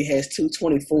 Calvin Ridley has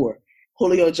 224.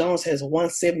 Julio Jones has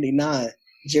 179.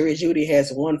 Jerry Jeudy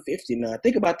has 159.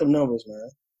 Think about them numbers, man.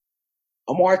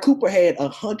 Amari Cooper had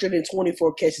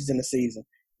 124 catches in the season.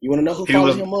 You want to know who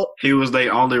followed him up? He was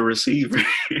their only receiver.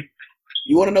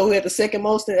 You want to know who had the second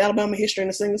most in Alabama history in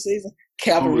a single season?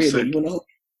 Calvin Ridley. You want to know who?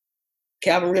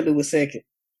 Calvin Ridley was second.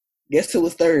 Guess who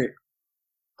was third?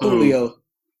 Julio.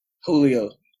 Guess who was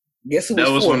fourth?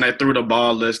 That was when they threw the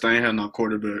ball list. They ain't had no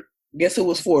quarterback. Guess who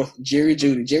was fourth? Jerry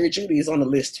Jeudy. Jerry Jeudy is on the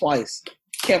list twice.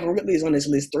 Calvin Ridley is on this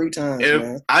list 3 times,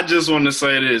 man. I just want to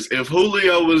say this. If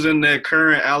Julio was in that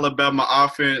current Alabama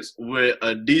offense with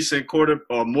a decent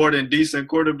or more than decent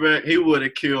quarterback, he would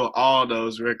have killed all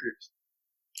those records.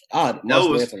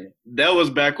 Definitely. That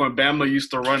was back when Bama used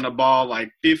to run the ball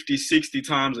like 50, 60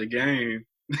 times a game.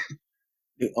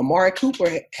 Amari Cooper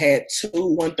had 2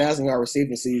 1,000-yard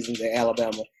receiving seasons at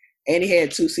Alabama, and he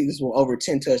had 2 seasons with over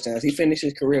 10 touchdowns. He finished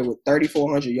his career with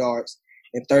 3,400 yards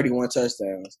and 31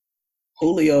 touchdowns.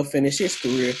 Julio finished his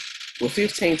career with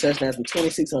 15 touchdowns and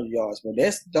 2,600 yards. But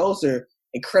those are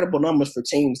incredible numbers for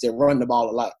teams that run the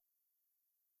ball a lot.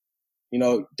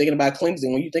 Thinking about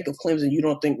Clemson, when you think of Clemson, you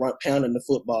don't think pounding the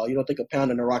football. You don't think of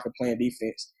pounding the rock and playing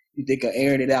defense. You think of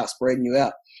airing it out, spreading you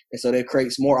out. And so that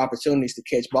creates more opportunities to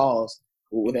catch balls.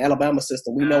 With the Alabama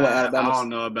system, we know what Alabama. I don't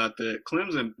know about that.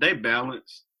 Clemson, they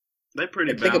balance. They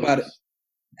pretty balanced. Think about it.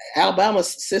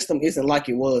 Alabama's system isn't like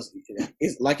it was.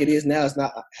 It's like it is now. It's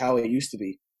not how it used to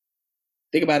be.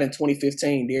 Think about it, in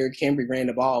 2015, Derrick Henry ran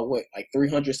the ball, like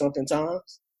 300-something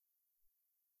times?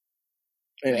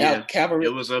 And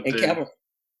it was up there.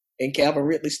 Calvin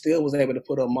Ridley still was able to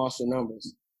put up monster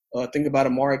numbers. Think about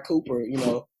Amari Cooper,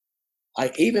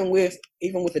 like even with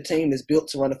a team that's built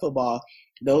to run the football,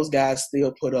 those guys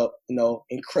still put up,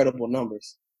 incredible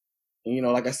numbers. And,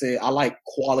 like I said, I like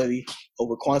quality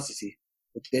over quantity.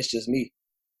 But that's just me.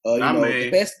 The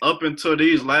best up until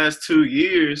these last 2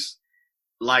 years,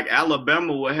 like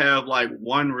Alabama would have like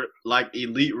one like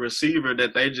elite receiver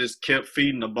that they just kept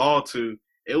feeding the ball to.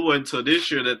 It wasn't until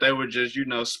this year that they were just,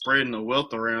 spreading the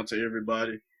wealth around to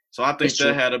everybody. So I think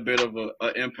that had a bit of an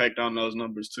impact on those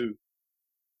numbers too.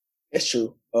 That's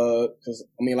true. Because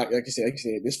like you said,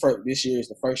 this year is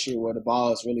the first year where the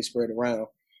ball is really spread around.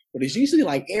 But it's usually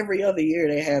like every other year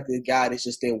they have this guy that's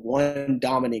just that one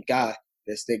dominant guy.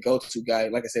 That's their go-to guy.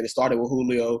 Like I said, it started with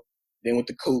Julio, then with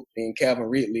the Coop, then Calvin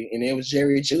Ridley, and then it was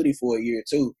Jerry Jeudy for a year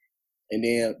too. And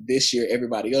then this year,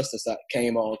 everybody else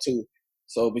came on too.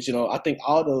 So, but I think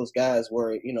all those guys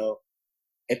were,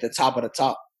 at the top of the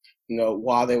top,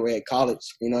 while they were at college,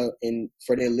 and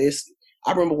for their list.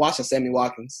 I remember watching Sammy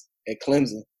Watkins at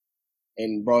Clemson,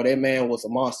 And bro, that man was a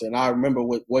monster. And I remember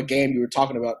what game you were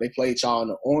talking about. They played y'all in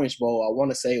the Orange Bowl. I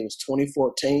want to say it was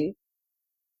 2014,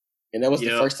 and that was the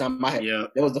Yep. first time I had.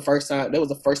 Yep. That was the first time. That was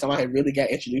the first time I had really got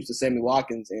introduced to Sammy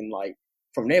Watkins. And like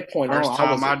from that point on, First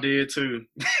time I did too.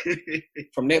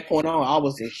 I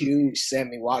was a huge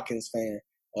Sammy Watkins fan.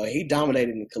 He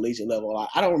dominated in the collegiate level.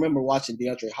 I don't remember watching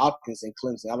DeAndre Hopkins in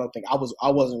Clemson. I don't think I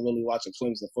wasn't really watching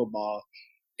Clemson football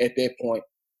at that point.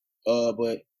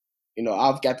 But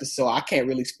I've got this, so I can't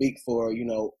really speak for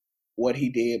what he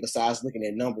did besides looking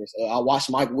at numbers. I watched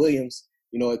Mike Williams,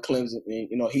 at Clemson,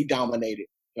 and he dominated.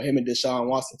 Him and Deshaun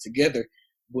Watson together.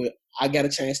 But I got a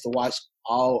chance to watch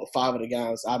all 5 of the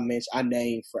guys I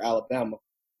named for Alabama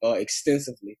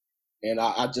extensively, and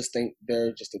I just think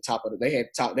they're just the top of they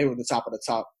were the top of the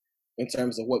top in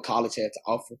terms of what college had to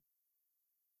offer.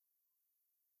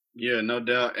 Yeah, no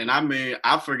doubt. And I mean,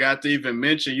 I forgot to even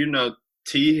mention,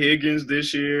 T. Higgins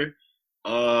this year.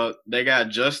 They got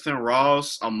Justin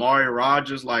Ross, Amari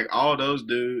Rogers, like all those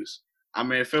dudes. I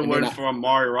mean, if it wasn't for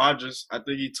Amari Rogers, I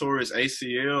think he tore his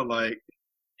ACL. Like,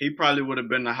 he probably would have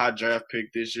been a high draft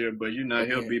pick this year, but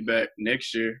he'll be back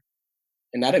next year.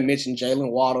 And I didn't mention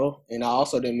Jalen Waddle, and I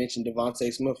also didn't mention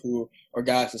Devontae Smith, who are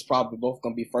guys that's probably both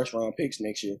going to be first-round picks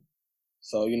next year.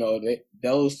 So,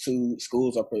 those two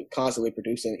schools are constantly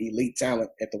producing elite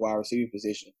talent at the wide receiver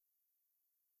position.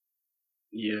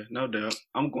 Yeah, no doubt.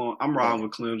 I'm riding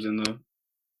with Clemson though.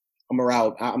 I'm a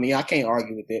ride. I mean, I can't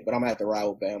argue with it, but I'm gonna have to ride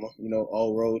with Bama.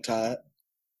 Old Roll Tide.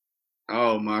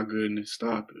 Oh my goodness!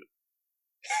 Stop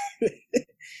it.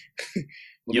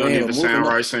 You don't even sound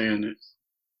right saying it.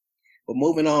 But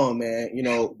moving on, man.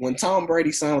 When Tom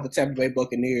Brady signed with the Tampa Bay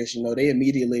Buccaneers, they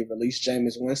immediately released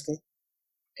Jameis Winston.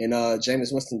 And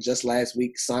Jameis Winston just last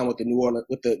week signed with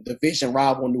the division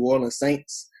rival New Orleans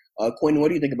Saints. Quentin, what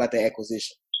do you think about the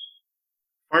acquisition?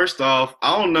 First off,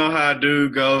 I don't know how a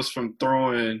dude goes from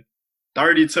throwing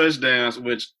 30 touchdowns,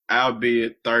 which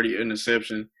albeit 30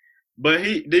 interceptions. But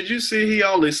did you see he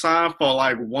only signed for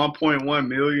like 1.1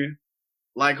 million?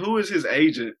 Like, who is his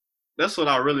agent? That's what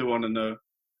I really want to know.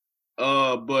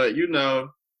 But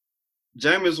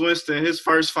Jameis Winston, his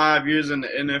first 5 years in the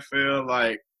NFL,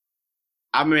 like,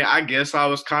 I mean, I guess I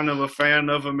was kind of a fan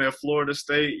of him at Florida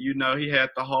State. He had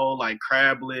the whole like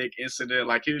crab leg incident,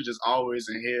 like he was just always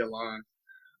in headlines.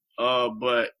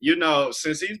 But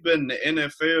since he's been in the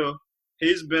NFL,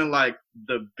 he's been like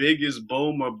the biggest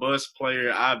boom or bust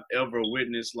player I've ever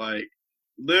witnessed. Like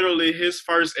literally his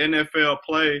first NFL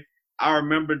play, I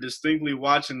remember distinctly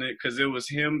watching it because it was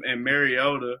him and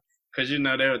Mariota, because they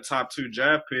were top 2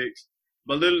 draft picks.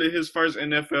 But literally his first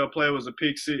NFL play was a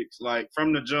pick 6. Like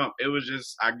from the jump, it was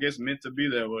just, I guess, meant to be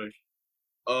that way.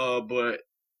 But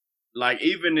like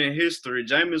even in history,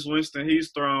 Jameis Winston,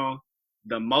 he's thrown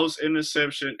the most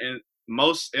interceptions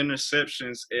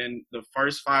in the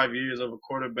first 5 years of a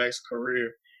quarterback's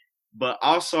career. But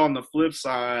also on the flip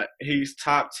side, he's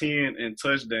top 10 in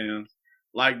touchdowns.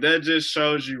 Like that just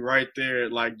shows you right there,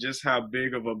 like just how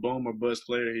big of a boom or bust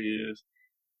player he is.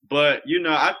 But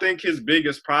I think his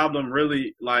biggest problem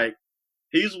really, like,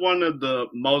 he's one of the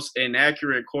most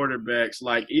inaccurate quarterbacks.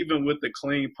 Like even with the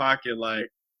clean pocket, like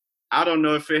I don't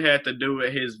know if it had to do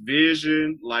with his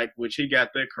vision, like which he got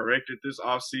that corrected this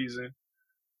offseason.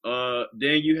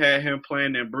 Then you had him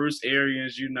playing in Bruce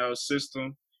Arians,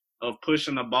 system of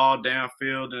pushing the ball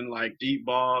downfield and like deep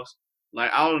balls.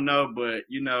 Like I don't know, but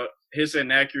his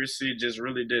inaccuracy just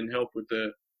really didn't help with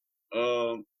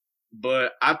that.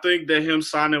 But I think that him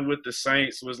signing with the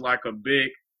Saints was like a big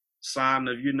sign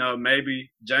of maybe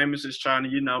Jameis is trying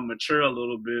to mature a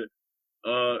little bit.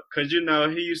 Cause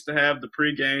he used to have the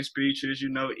pregame speeches,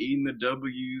 eating the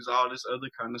W's, all this other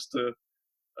kind of stuff.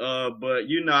 But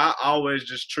I always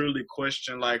just truly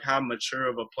question like how mature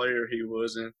of a player he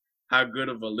was and how good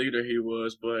of a leader he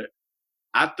was. But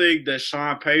I think that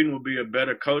Sean Payton would be a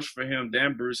better coach for him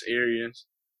than Bruce Arians.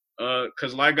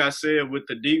 Cause like I said, with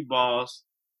the deep balls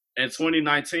in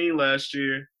 2019 last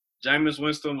year, Jameis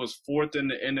Winston was 4th in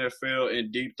the NFL in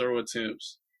deep throw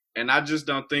attempts. And I just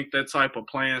don't think that type of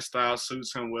playing style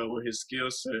suits him well with his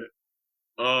skill set.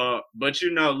 But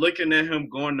looking at him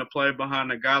going to play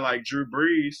behind a guy like Drew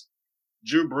Brees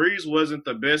wasn't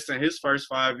the best in his first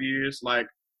 5 years. Like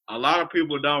a lot of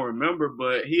people don't remember,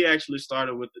 but he actually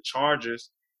started with the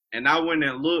Chargers. And I went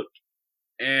and looked,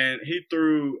 and he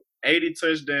threw 80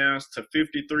 touchdowns to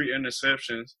 53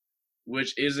 interceptions,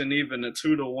 which isn't even a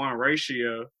 2-to-1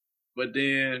 ratio. But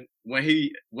then when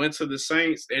he went to the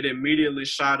Saints, it immediately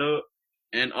shot up.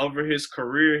 And over his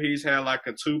career, he's had like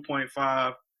a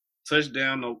 2.5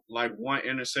 touchdown to like 1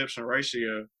 interception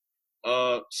ratio.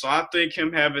 So I think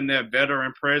him having that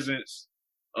veteran presence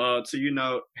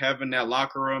to having that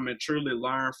locker room and truly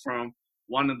learn from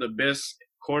one of the best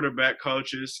quarterback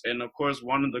coaches and of course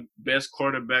one of the best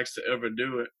quarterbacks to ever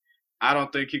do it. I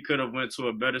don't think he could have went to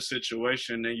a better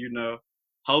situation, and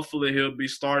hopefully he'll be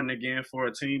starting again for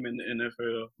a team in the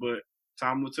NFL. But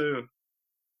time will tell.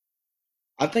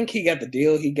 I think he got the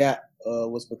deal he got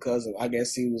was because of, I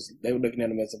guess they were looking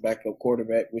at him as a backup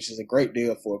quarterback, which is a great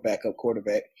deal for a backup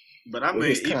quarterback. But I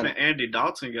mean, even Andy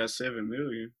Dalton got $7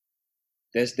 million.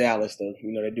 That's Dallas, though.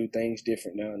 They do things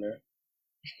different down there.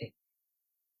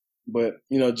 But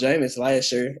Jameis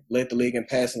last year led the league in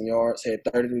passing yards, had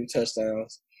 32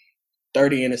 touchdowns,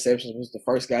 30 interceptions. Was the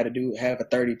first guy to have a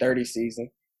 30-30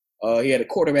 season. He had a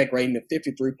quarterback rating of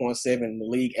 53.7. The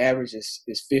league average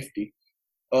is 50.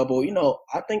 But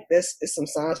I think it's some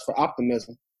signs for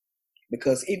optimism,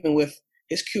 because even with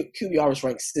his QBR was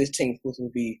ranked 16th,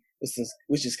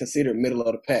 which is considered middle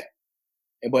of the pack,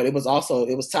 but it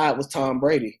was tied with Tom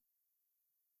Brady,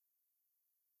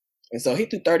 and so he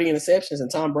threw 30 interceptions, and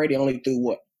Tom Brady only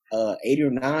threw 80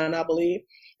 or 9, I believe,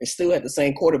 and still had the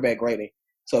same quarterback rating.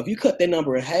 So if you cut that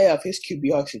number in half, his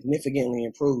QBR significantly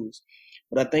improves.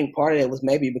 But I think part of that was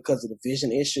maybe because of the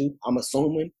vision issue. I'm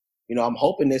assuming. I'm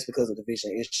hoping this because of the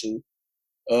vision issue.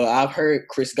 I've heard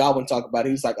Chris Godwin talk about it.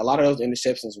 He was like, a lot of those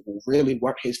interceptions really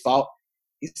weren't his fault.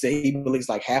 He said he believes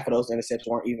like half of those interceptions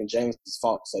weren't even James'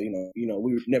 fault. So,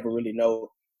 we would never really know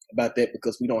about that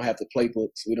because we don't have the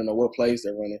playbooks. We don't know what plays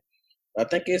they're running. I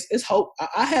think it's hope.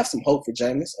 I have some hope for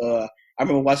James. I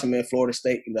remember watching him in Florida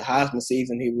State in the Heisman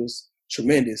season. He was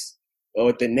tremendous.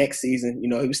 With the next season,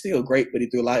 he was still great, but he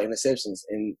threw a lot of interceptions.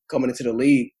 And coming into the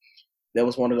league, that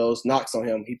was one of those knocks on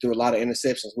him. He threw a lot of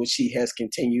interceptions, which he has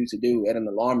continued to do at an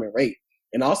alarming rate.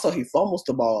 And also, he fumbles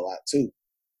the ball a lot too.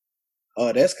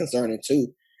 That's concerning too.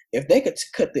 If they could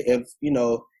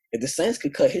if the Saints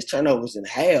could cut his turnovers in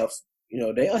half,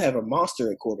 they'll have a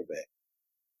monster at quarterback.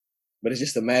 But it's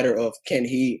just a matter of can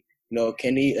he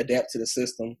adapt to the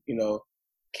system?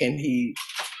 Can he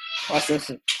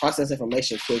process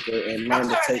information quicker and learn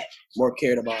to take more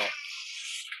care of the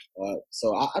ball?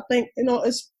 So I think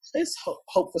it's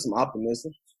hope for some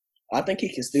optimism. I think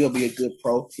he can still be a good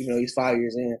pro. He's 5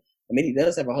 years in. I mean, he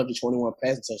does have 121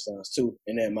 passing touchdowns too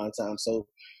in that amount of time. So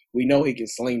we know he can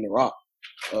sling the rock.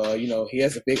 He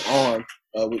has a big arm,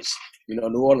 which New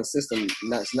Orleans system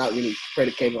is not really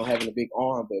predicated on having a big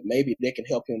arm, but maybe they can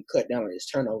help him cut down on his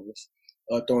turnovers,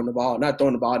 not throwing the ball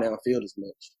downfield as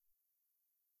much.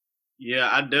 Yeah,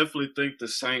 I definitely think the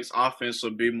Saints offense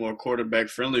will be more quarterback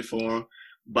friendly for him.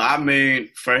 But I mean,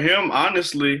 for him,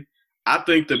 honestly, I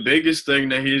think the biggest thing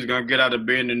that he's gonna get out of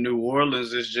being in New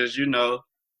Orleans is just,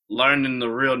 learning the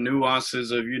real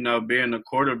nuances of, being a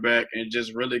quarterback and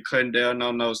just really cutting down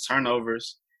on those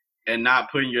turnovers and not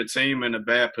putting your team in a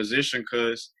bad position.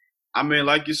 Because, I mean,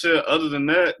 like you said, other than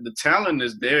that, the talent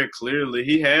is there clearly.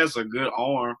 He has a good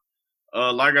arm.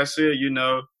 Like I said,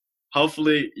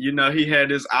 hopefully, he had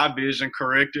his eye vision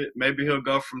corrected. Maybe he'll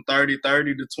go from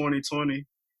 30-30 to 20-20.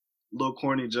 Little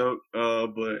corny joke.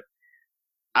 But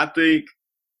I think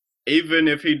even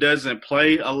if he doesn't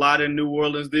play a lot in New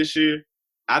Orleans this year,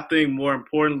 I think more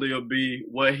importantly it'll be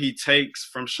what he takes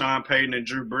from Sean Payton and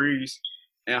Drew Brees.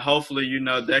 And hopefully,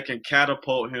 that can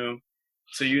catapult him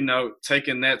to,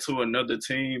 taking that to another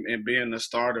team and being a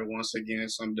starter once again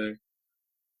someday.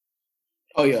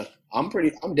 Oh yeah. I'm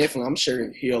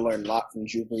sure he'll learn a lot from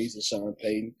Drew Brees and Sean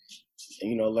Payton.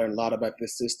 And, learn a lot about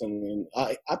this system. And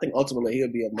I think ultimately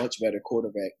he'll be a much better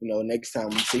quarterback, next time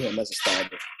we see him as a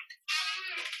starter.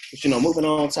 But, moving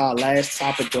on to our last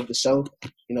topic of the show,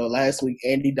 last week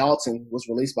Andy Dalton was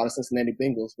released by the Cincinnati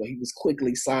Bengals, but he was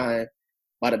quickly signed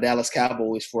by the Dallas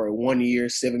Cowboys for a 1-year,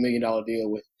 $7 million deal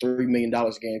with $3 million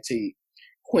guaranteed.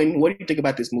 Quinn, what do you think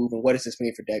about this move, and what does this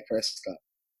mean for Dak Prescott?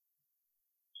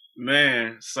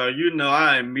 Man, so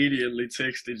I immediately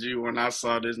texted you when I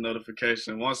saw this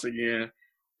notification. Once again,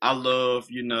 I love,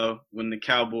 when the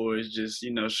Cowboys just,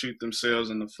 shoot themselves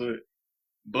in the foot.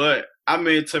 But, I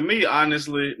mean, to me,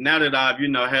 honestly, now that I've,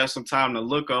 had some time to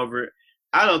look over it,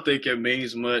 I don't think it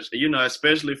means much,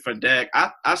 especially for Dak.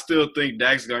 I still think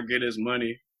Dak's going to get his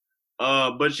money.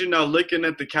 But, looking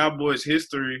at the Cowboys'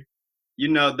 history,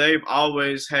 they've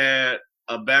always had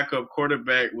a backup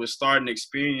quarterback with starting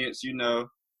experience,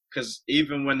 because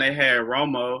even when they had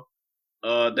Romo,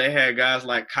 they had guys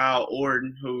like Kyle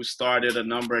Orton, who started a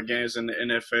number of games in the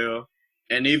NFL.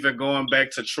 And even going back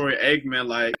to Troy Aikman,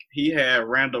 like he had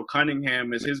Randall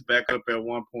Cunningham as his backup at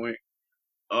one point.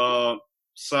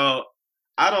 So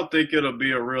I don't think it'll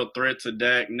be a real threat to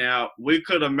Dak. Now, we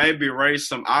could have maybe raised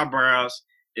some eyebrows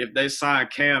if they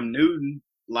signed Cam Newton.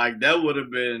 Like that would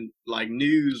have been like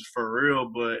news for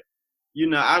real. But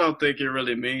I don't think it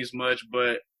really means much,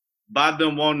 but by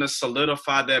them wanting to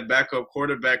solidify that backup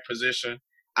quarterback position,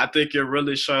 I think it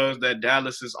really shows that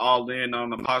Dallas is all in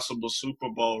on a possible Super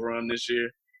Bowl run this year.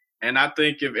 And I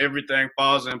think if everything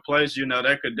falls in place,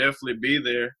 that could definitely be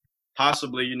there,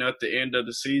 possibly, at the end of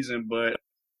the season. But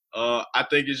I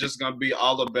think it's just going to be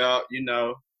all about,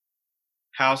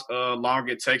 how long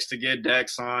it takes to get Dak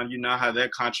signed, how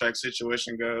that contract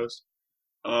situation goes.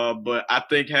 But I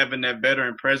think having that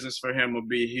veteran presence for him will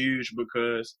be huge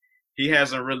because he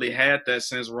hasn't really had that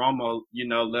since Romo,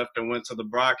 left and went to the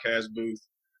broadcast booth.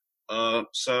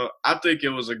 So I think it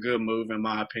was a good move in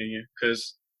my opinion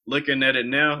because looking at it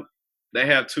now, they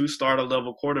have 2 starter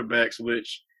level quarterbacks,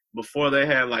 which before they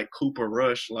had like Cooper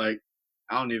Rush, like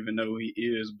I don't even know who he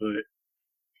is, but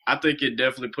I think it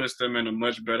definitely puts them in a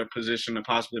much better position to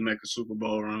possibly make a Super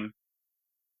Bowl run.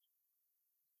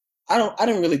 I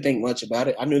didn't really think much about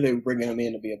it. I knew they were bringing him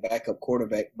in to be a backup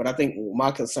quarterback, but I think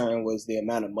my concern was the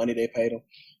amount of money they paid him.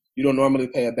 You don't normally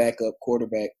pay a backup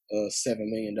quarterback $7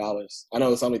 million. I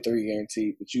know it's only 3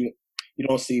 guaranteed, but you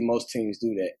don't see most teams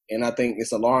do that, and I think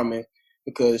it's alarming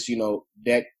because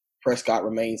Dak Prescott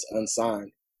remains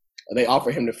unsigned. They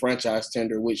offered him the franchise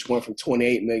tender, which went from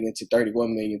 28 million to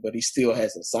 31 million, but he still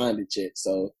hasn't signed it yet.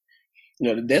 So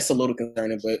that's a little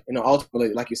concerning. But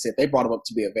ultimately, like you said, they brought him up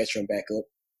to be a veteran backup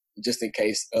just in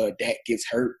case Dak gets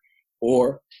hurt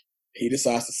or he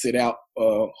decides to sit out.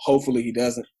 Hopefully he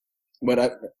doesn't. But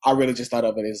I really just thought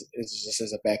of it as just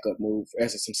as a backup move,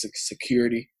 as some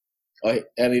security.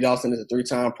 Andy Dalton is a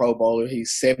 3-time Pro Bowler.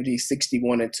 He's 70,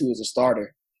 61, and 2 as a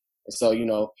starter. And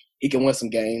so, he can win some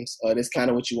games. That's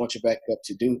kind of what you want your backup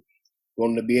to do. You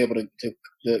want him to be able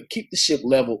to keep the ship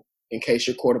level in case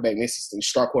your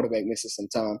star quarterback misses some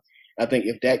time. I think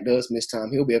if Dak does miss time,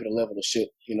 he'll be able to level the ship.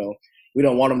 We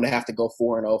don't want him to have to go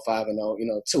 4-0,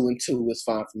 5-0. 2-2 is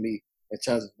fine for me in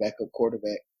terms of backup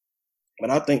quarterback. But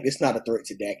I think it's not a threat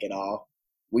to Dak at all.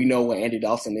 We know what Andy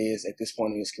Dalton is at this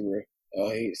point in his career.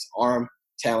 His arm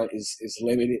talent is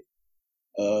limited,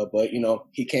 but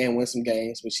he can win some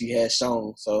games, which he has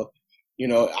shown. So,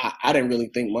 I didn't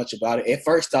really think much about it. At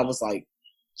first, I was like,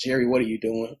 Jerry, what are you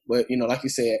doing? But like you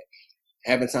said,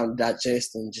 having time to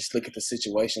digest and just look at the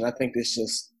situation, I think it's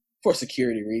just for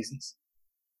security reasons.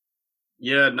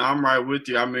 Yeah, no, I'm right with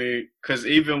you. I mean, because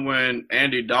even when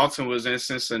Andy Dalton was in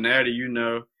Cincinnati,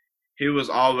 he was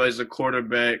always a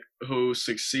quarterback who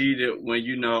succeeded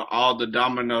when, all the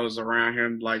dominoes around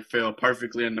him like fell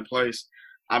perfectly into place.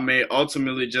 I mean,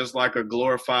 ultimately just like a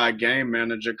glorified game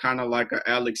manager, kind of like a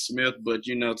Alex Smith, but,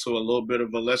 to a little bit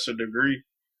of a lesser degree.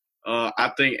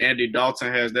 I think Andy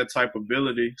Dalton has that type of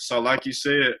ability. So like you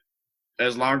said,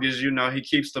 as long as, he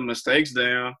keeps the mistakes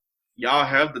down, y'all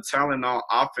have the talent on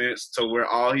offense to where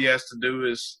all he has to do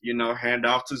is, hand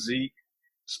off to Zeke,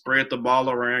 spread the ball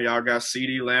around. Y'all got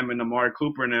CeeDee Lamb and Amari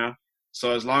Cooper now.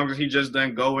 So as long as he just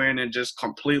doesn't go in and just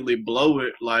completely blow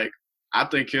it, like, I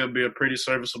think he'll be a pretty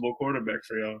serviceable quarterback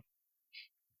for y'all.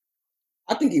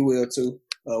 I think he will too.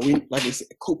 Like I said,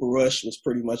 Cooper Rush was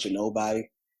pretty much a nobody.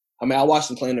 I mean, I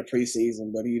watched him play in the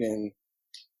preseason, but he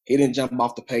didn't jump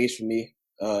off the page for me.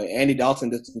 Andy Dalton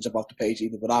doesn't jump off the page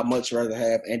either, but I'd much rather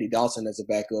have Andy Dalton as a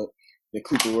backup than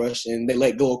Cooper Rush. And they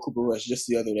let go of Cooper Rush just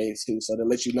the other day too, so to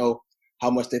let you know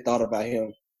how much they thought about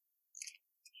him.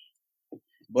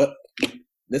 But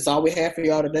that's all we have for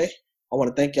y'all today. I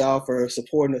want to thank y'all for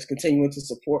supporting us, continuing to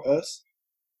support us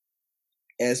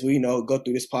as we go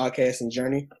through this podcasting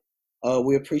journey.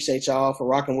 We appreciate y'all for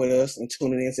rocking with us and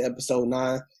tuning in to episode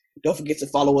 9. Don't forget to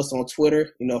follow us on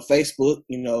Twitter, Facebook.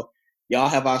 Y'all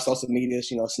have our social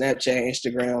medias, Snapchat,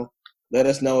 Instagram. Let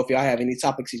us know if y'all have any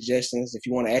topic suggestions. If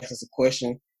you want to ask us a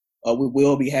question, we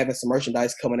will be having some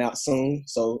merchandise coming out soon,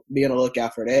 so be on the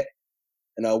lookout for that.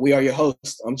 And we are your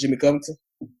hosts. I'm Jimmy Covington.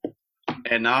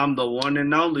 And I'm the one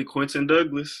and only Quentin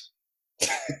Douglas.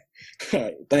 All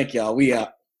right, thank y'all. We out.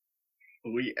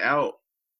 We out.